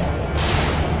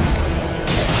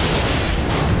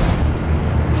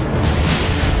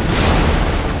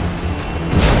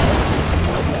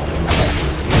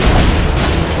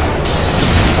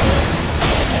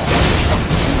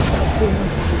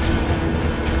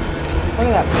 Look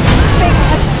at that big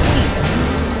head sweep.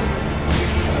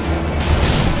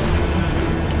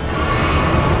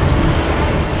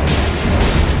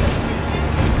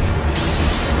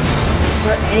 Is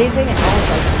there anything else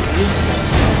I can use this?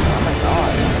 Oh my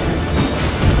God.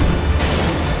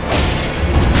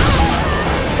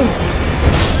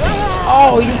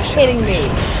 Oh, you're kidding me.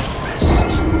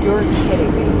 You're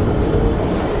kidding me.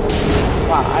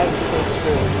 Wow, I'm so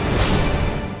screwed.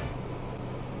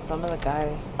 Some of the guy.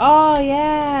 Oh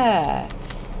yeah,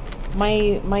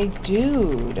 my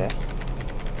dude.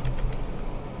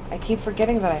 I keep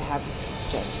forgetting that I have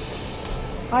assistance.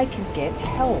 I can get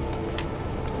help.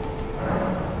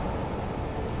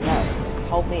 Yes,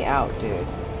 help me out, dude.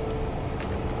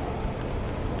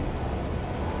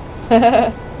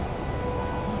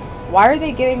 Why are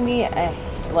they giving me a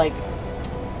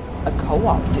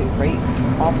co-op, dude, right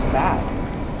off the bat?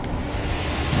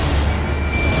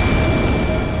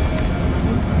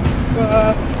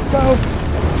 Go.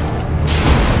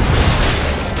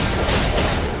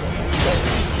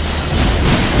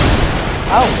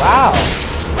 Oh, wow.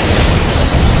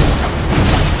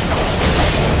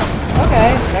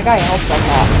 Okay, that guy helps a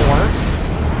lot more.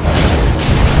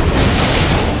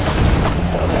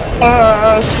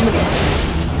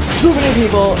 Too many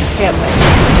people can't live.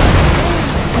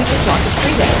 We just want to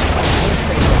treat it.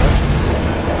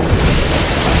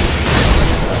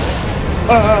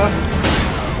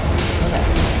 Okay.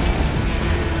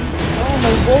 Oh,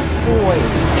 my wolf boy.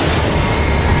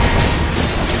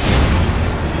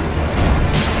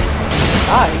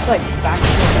 Ah, he's like back to the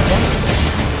adventures.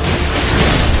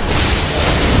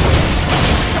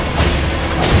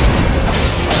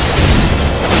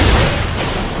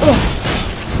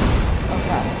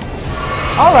 Okay.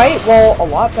 Alright, well, a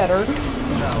lot better.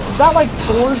 Is that like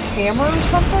Thor's hammer or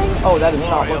something? Oh, that does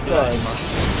not look good.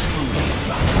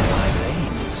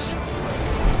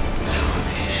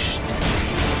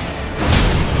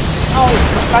 Oh,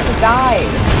 he's about to die.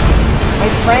 My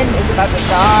friend is about to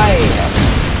die.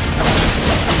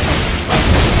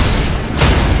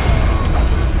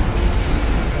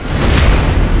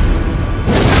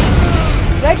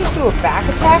 Did I just do a back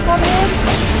attack on him?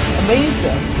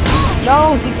 Amazing.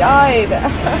 No, he died.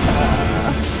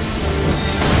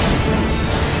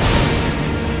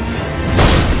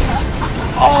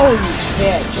 Oh, you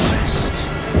bitch.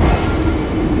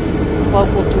 Club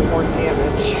will do more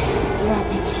damage. Yeah,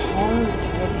 but it's hard to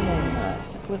get him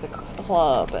with a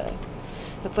club.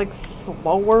 It's like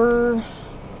slower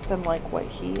than like what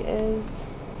he is,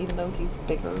 even though he's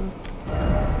bigger.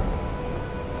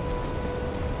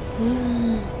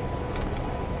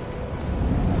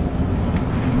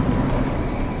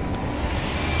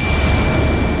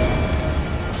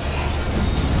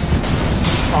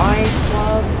 Try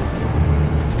clubs.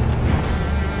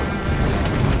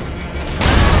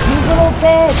 You little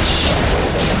bitch!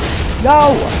 No!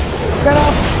 Get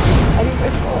up! I need my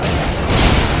sword.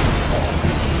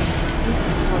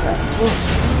 Okay. Oh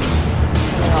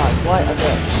my God, what a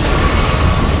bitch.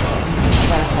 I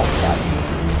gotta help that.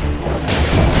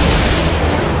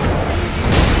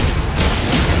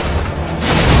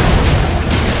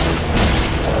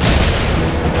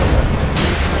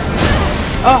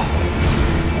 Oh!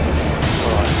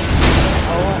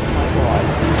 Oh my God.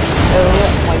 Oh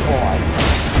my God.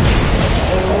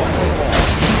 Oh my God.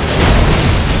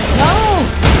 No!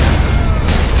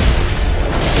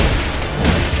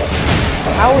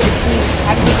 How did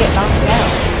he get knocked down?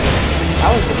 That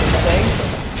was interesting.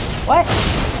 What?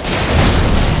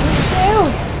 What did he do?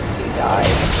 He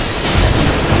died.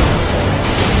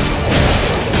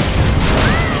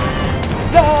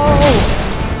 No!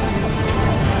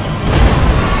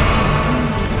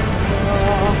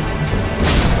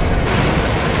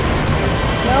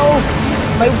 No!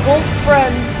 My wolf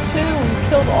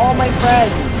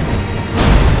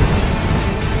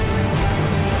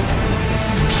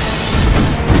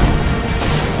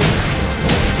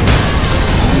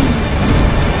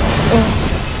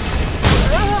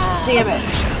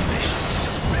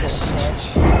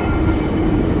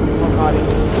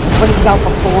out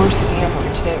the Thor's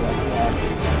hammer too at the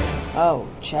end. Oh,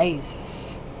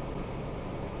 Jesus.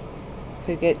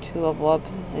 Could get 2 level ups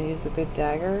and use the good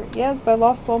dagger. Yes, but I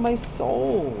lost all my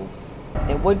souls.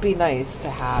 It would be nice to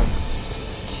have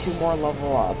 2 more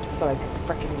level ups so I could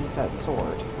frickin' use that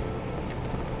sword.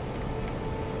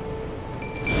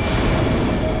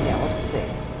 Yeah, let's see.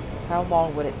 How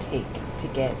long would it take to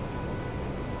get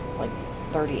like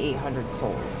 3,800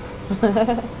 souls?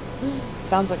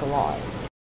 Sounds like a lot.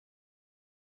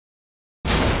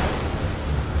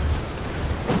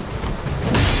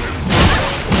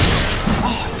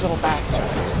 Oh, you little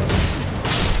bastards.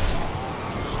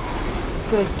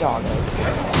 Good doggos.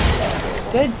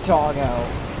 Good doggo.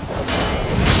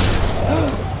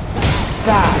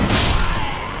 Bad.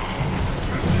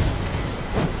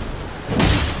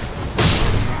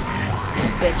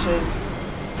 Bitches.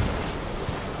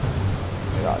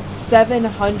 God,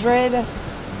 700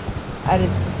 at his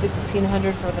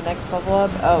 1,600 for the next level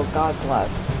up. Oh, God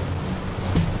bless.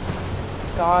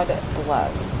 God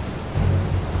bless.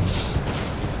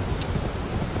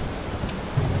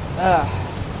 Ugh,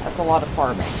 that's a lot of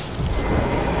farming.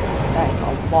 That is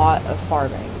a lot of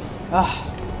farming. Ugh.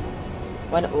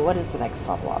 What is the next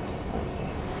level up? Let me see.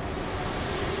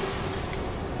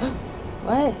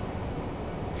 What?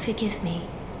 Forgive me.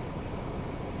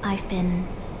 I've been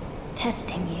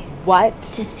testing you. What?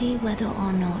 To see whether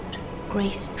or not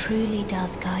grace truly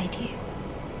does guide you.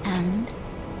 And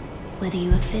whether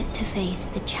you are fit to face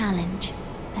the challenge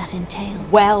that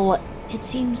entails. Well, it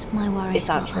seems my worries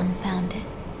were true. unfounded.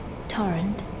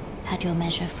 Torrent had your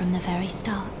measure from the very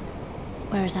start,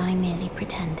 whereas I merely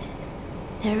pretended.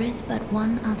 There is but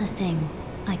one other thing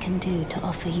I can do to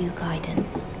offer you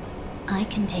guidance. I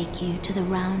can take you to the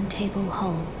Round Table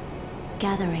Hall,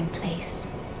 gathering place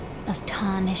of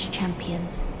tarnished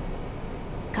champions,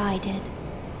 guided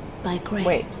by grace.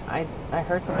 Wait, I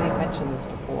heard somebody mention this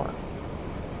before.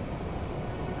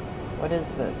 What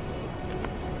is this?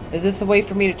 Is this a way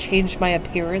for me to change my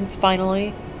appearance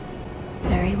finally?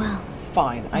 Very well.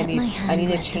 Fine. I need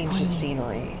to rest change upon the you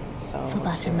scenery. So for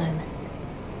but a moment.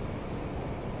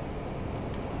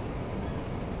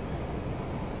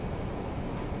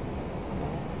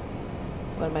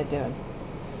 What am I doing?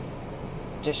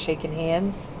 Just shaking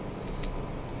hands?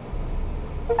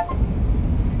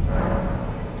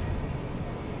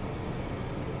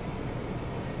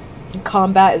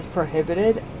 Combat is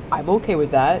prohibited. I'm okay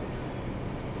with that.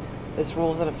 This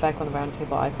rule is in effect when the round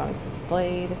table icon is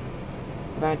displayed.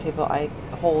 The round table I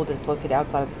hold is located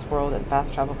outside of this world, and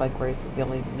fast travel by grace is the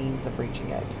only means of reaching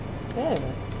it. Yeah.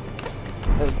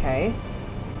 Okay.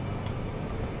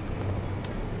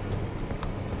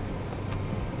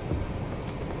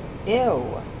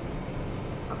 Ew.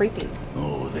 Creepy.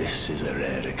 Oh, this is a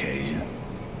rare occasion.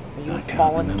 Are you I a can't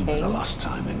fallen remember king? the last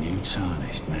time a new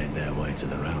tarnished made their way to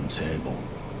the round table.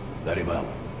 Very well.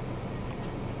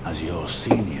 As your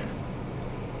senior,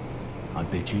 I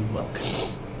bid you welcome.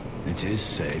 It is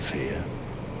safe here.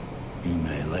 You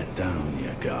may let down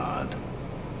your guard.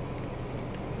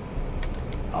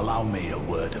 Allow me a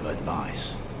word of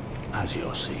advice. As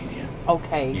your senior,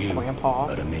 Okay, you Grandpa.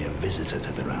 are a mere visitor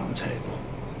to the round table.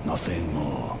 Nothing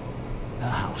more. A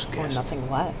house Or guest. nothing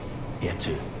less. Yet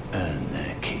to earn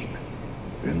their keep.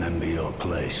 Remember your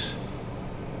place.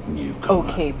 Newcomer.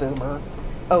 Okay, Boomer.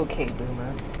 Okay,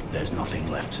 Boomer. There's nothing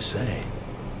left to say.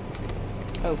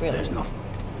 Oh, really? There's nothing.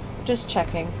 Just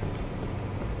checking.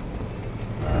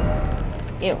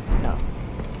 Ew, no.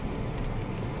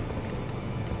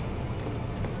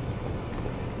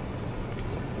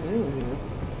 Ooh.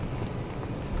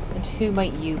 And who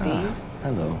might you be?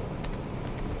 Hello.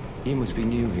 You must be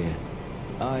new here.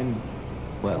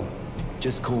 Well,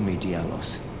 just call me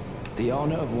Dialos. The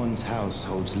honor of one's house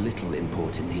holds little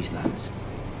import in these lands.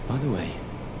 By the way,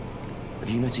 have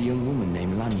you met a young woman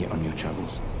named Lanya on your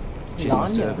travels? She's my Lanya?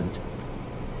 servant,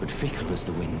 but fickle as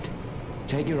the wind.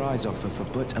 Take your eyes off her for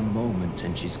but a moment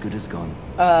and she's good as gone.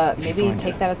 If you Maybe find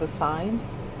take her, that as a sign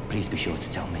please be sure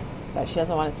to tell me. that she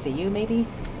doesn't want to see you, maybe?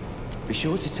 Be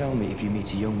sure to tell me if you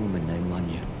meet a young woman named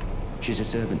Lanya. She's a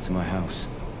servant to my house.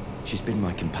 She's been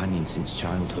my companion since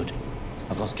childhood.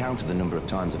 I've lost count of the number of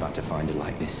times I've had to find her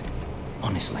like this.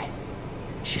 Honestly,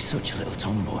 she's such a little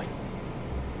tomboy.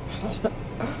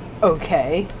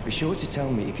 Okay. Be sure to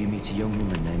tell me if you meet a young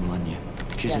woman named Lanya.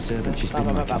 She's a servant, she's been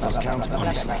my I've lost count,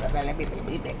 honestly.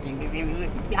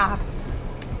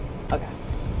 Okay.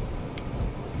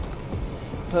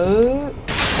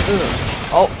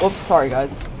 Oh, oops, sorry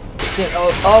guys.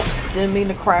 Didn't mean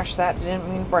to crash that, didn't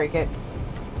mean to break it.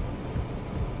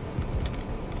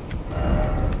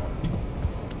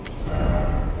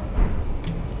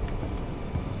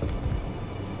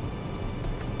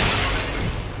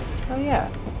 Oh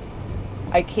yeah.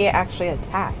 I can't actually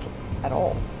attack at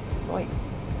all.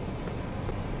 Nice.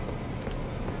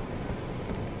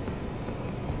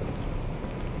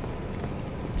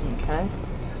 Okay.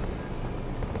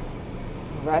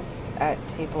 Rest at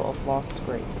Table of Lost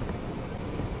Grace.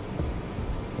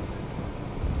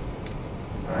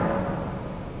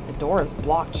 The door is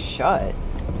blocked shut.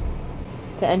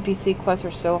 The NPC quests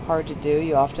are so hard to do,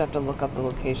 you often have to look up the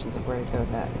locations of where to go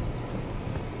next.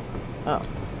 Oh.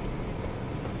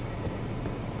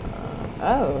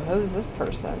 Oh, who's this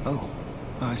person? Oh,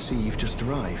 I see you've just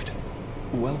arrived.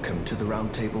 Welcome to the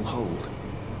Round Table Hold.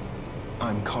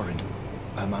 I'm Corin,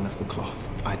 a man of the cloth.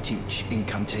 I teach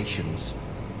incantations,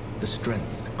 the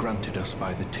strength granted us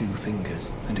by the Two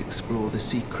Fingers, and explore the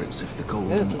secrets of the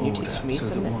Golden Can you Order, teach me so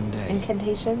that some one day,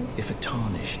 incantations? if a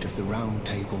tarnished of the Round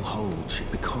Table Hold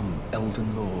should become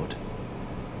Elden Lord,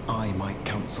 I might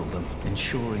counsel them,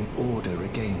 ensuring order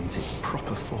regains its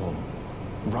proper form,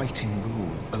 righting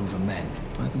rule over men.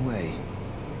 By the way,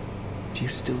 do you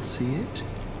still see it?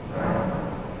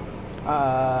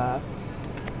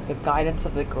 The Guidance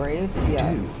of the Grace? You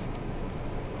Yes. do?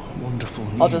 Wonderful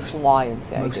news. I'll just lie and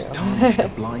say Most I do. tarnished are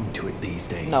blind to it these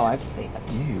days. No, I've seen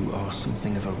it. You are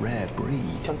something of a rare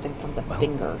breed. Something from the Well,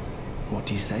 finger. What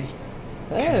do you say?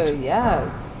 Oh, Cat?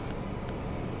 yes.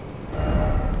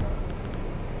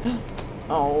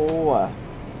 Oh.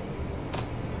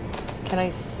 Can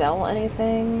I sell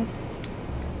anything?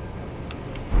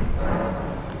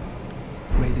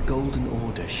 May the Golden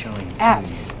Order shine through F.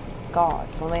 you. God,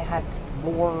 if only I had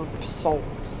more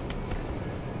souls.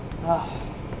 Ugh.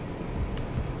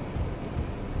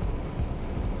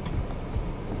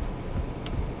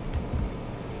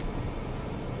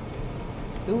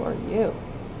 Who are you?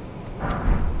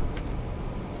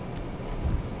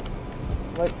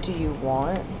 What do you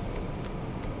want?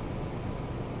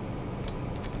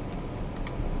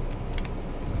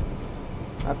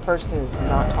 That person is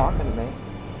not talking to me.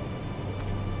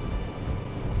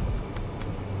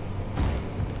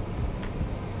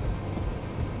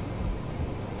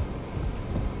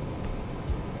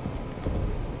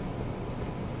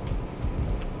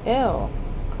 Ew.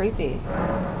 Creepy.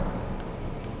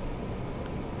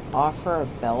 Offer a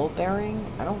bell bearing?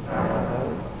 I don't have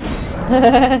one of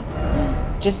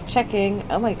those. Just checking.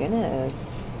 Oh my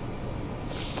goodness.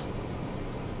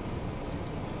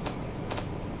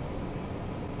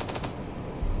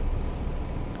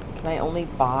 Can I only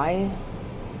buy?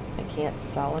 I can't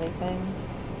sell anything?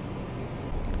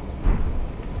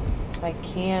 I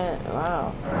can't.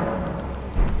 Wow.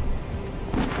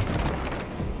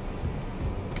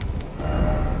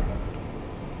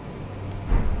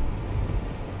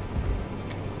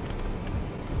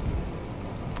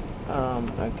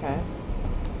 Okay.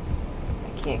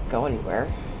 I can't go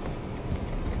anywhere.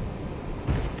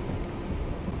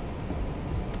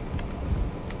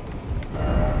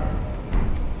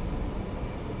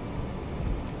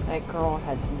 That girl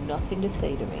has nothing to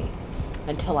say to me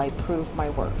until I prove my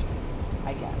worth,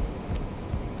 I guess.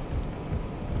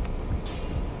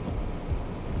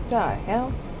 The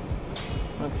hell?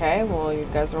 Okay, well, you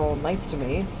guys are all nice to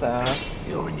me, so...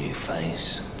 You're a new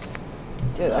face.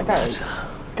 Dude, that guy's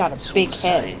got It's a all big the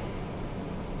head. same.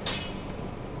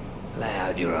 Lay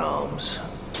out your arms.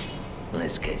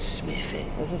 Let's get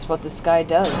smithing. This is what this guy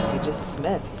does. He just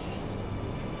smiths.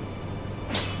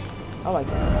 Oh, I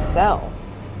can sell.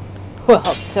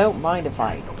 Well, don't mind if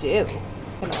I do.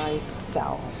 Can I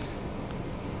sell?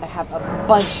 I have a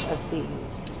bunch of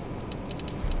these.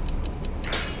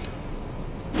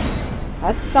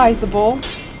 That's sizable.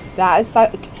 That is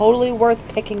totally worth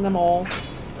picking them all.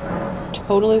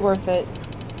 Totally worth it.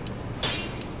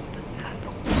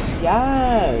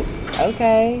 Yes.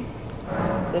 Okay.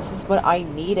 This is what I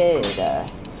needed.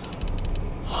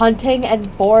 Hunting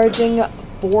and foraging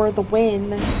for the win.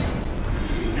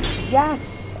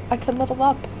 Yes. I can level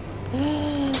up.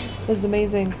 This is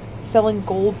amazing. Selling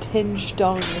gold tinged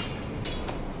dung.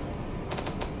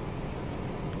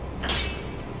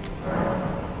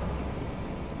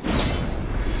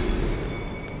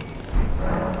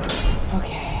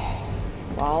 Okay.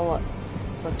 Well,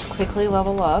 let's quickly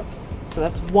level up. So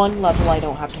that's one level I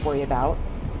don't have to worry about.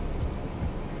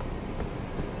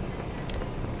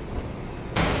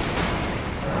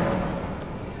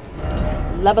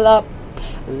 Level up.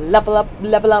 Level up,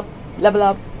 level up, level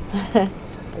up.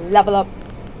 Level up.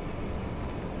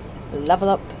 Level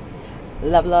up.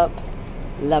 Level up.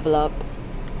 Level up.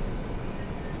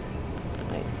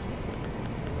 Nice.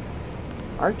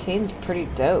 Arcane's pretty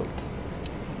dope.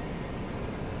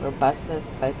 Robustness,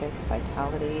 focus,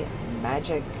 vitality,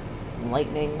 magic,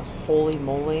 lightning, holy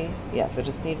moly. Yes, I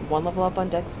just need one level up on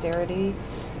dexterity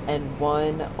and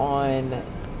 1 on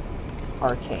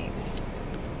arcane.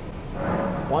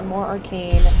 1 more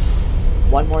arcane,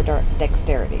 1 more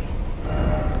dexterity.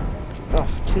 Oh,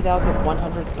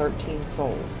 2,113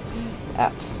 souls.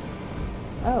 F.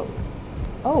 Oh.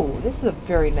 Oh, this is a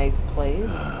very nice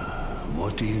place.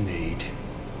 What do you need?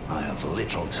 I have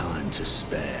little time to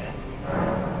spare.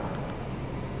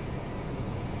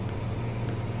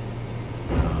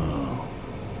 Oh.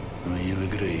 Are you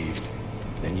aggrieved?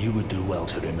 Then you would do well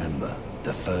to remember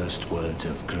the first words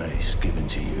of grace given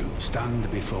to you. Stand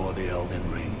before the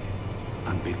Elden Ring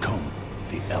and become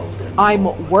the Elden I'm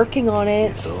Lord. working on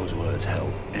it. If those words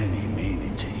held any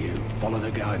meaning to you, follow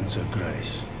the guidance of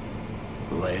grace.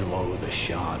 Lay low the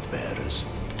shard bearers.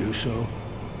 Do so,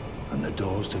 and the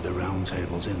doors to the round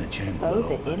tables in the chamber Oh, will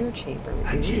the open. inner chamber.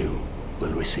 And Ooh. you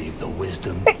will receive the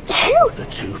wisdom of the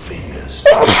 2 fingers.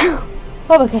 Oh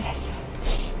my goodness.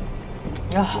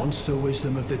 Oh. Once the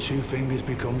wisdom of the 2 fingers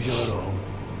becomes your own,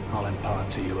 I'll impart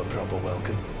to you a proper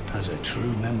welcome. As a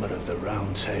true member of the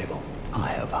round table, I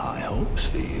have high hopes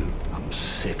for you. I'm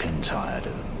sick and tired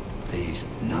of them. These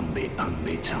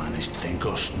namby-pamby tarnished think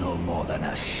us no more than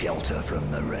a shelter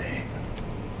from the rain.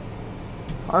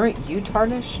 Aren't you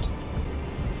tarnished?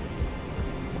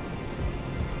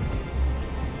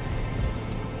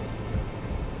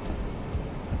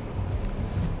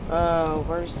 Oh,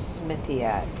 where's Smithy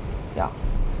at? Yeah.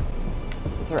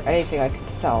 Is there anything I could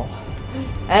sell?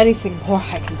 Anything more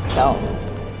I can sell?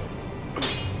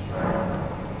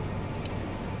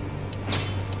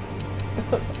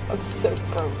 I'm so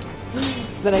broke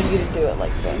that I need to do it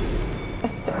like this.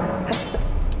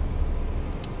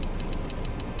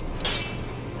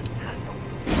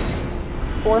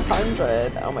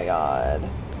 $400. Oh my god.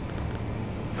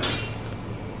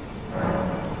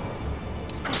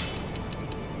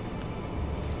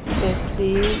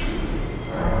 $50.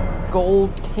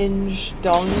 Gold tinge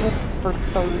dung for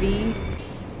 $30.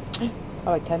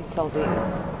 Oh, I can sell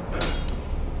these.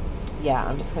 Yeah,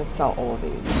 I'm just gonna sell all of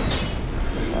these.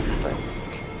 I'm desperate.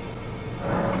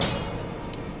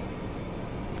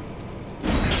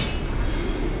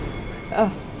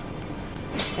 Ugh.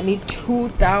 I need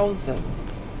 2,000.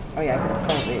 Oh yeah, I can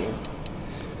sell these.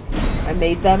 I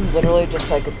made them literally just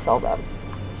so I could sell them.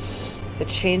 The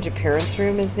change appearance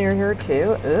room is near here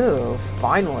too. Ooh,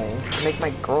 finally. Make my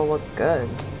girl look good.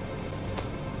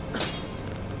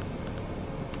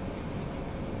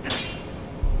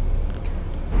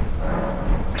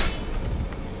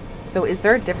 So is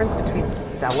there a difference between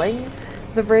selling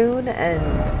the rune and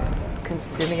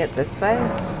consuming it this way?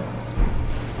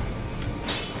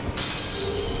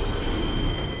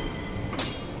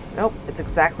 Nope, it's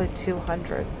exactly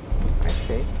 200. I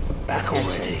see. Back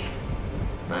already.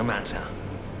 No matter.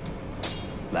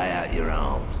 Lay out your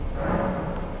arms.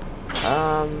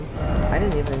 I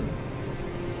didn't even...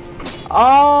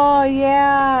 Oh,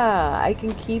 yeah! I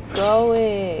can keep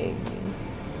going.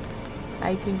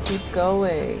 I can keep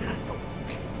going.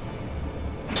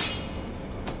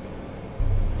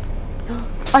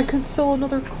 I can sell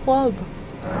another club.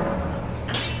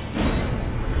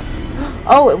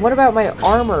 Oh, and what about my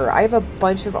armor? I have a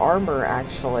bunch of armor,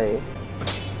 actually.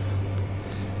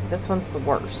 This one's the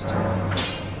worst.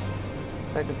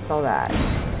 So I could sell that.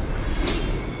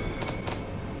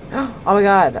 Oh my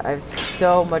god, I have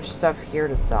so much stuff here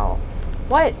to sell.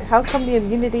 What? How come the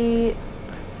immunity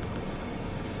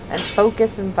and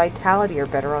focus and vitality are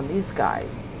better on these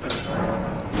guys?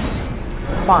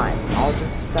 Fine, I'll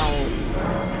just sell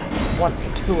 1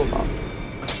 or 2 of them.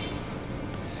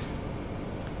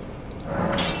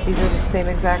 These are the same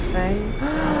exact thing.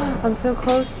 I'm so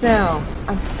close now.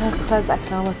 I'm so close. I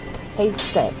can almost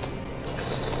taste it.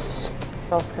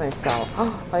 What else can I sell?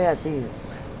 Oh yeah,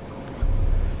 these.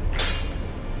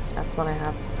 That's what I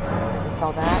have. I can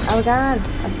sell that. Oh god,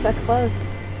 I'm so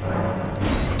close.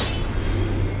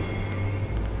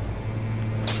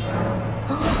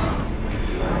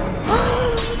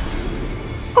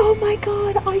 Oh my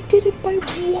god, I did it by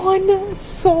 1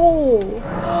 soul.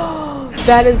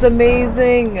 That is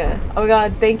amazing. Oh my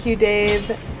god, thank you, Dave.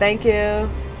 Thank you.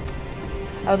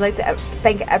 I would like to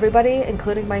thank everybody,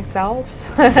 including myself.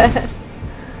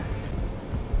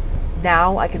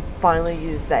 Now I can finally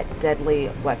use that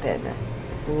deadly weapon.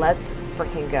 Let's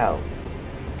freaking go.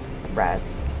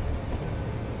 Rest.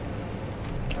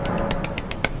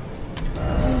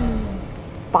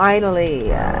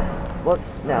 Finally.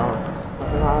 Whoops, no.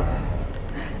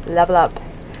 Level up.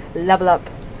 Level up.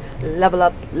 Level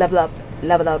up. Level up.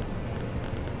 Level up.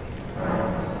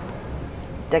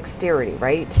 Dexterity,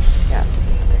 right?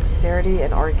 Yes. Dexterity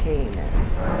and arcane.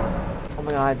 Oh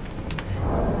my god.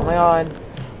 Oh my god.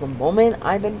 The moment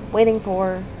I've been waiting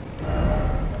for.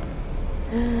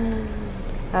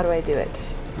 How do I do it?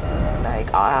 It's like,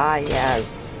 ah,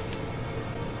 yes.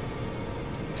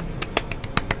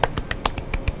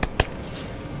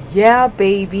 Yeah,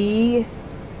 baby.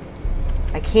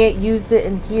 I can't use it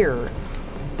in here,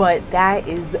 but that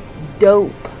is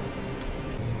dope.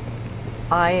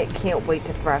 I can't wait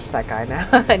to thrash that guy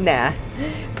now. Nah.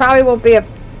 Probably won't be a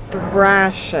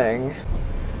thrashing,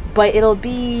 but it'll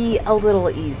be a little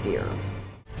easier.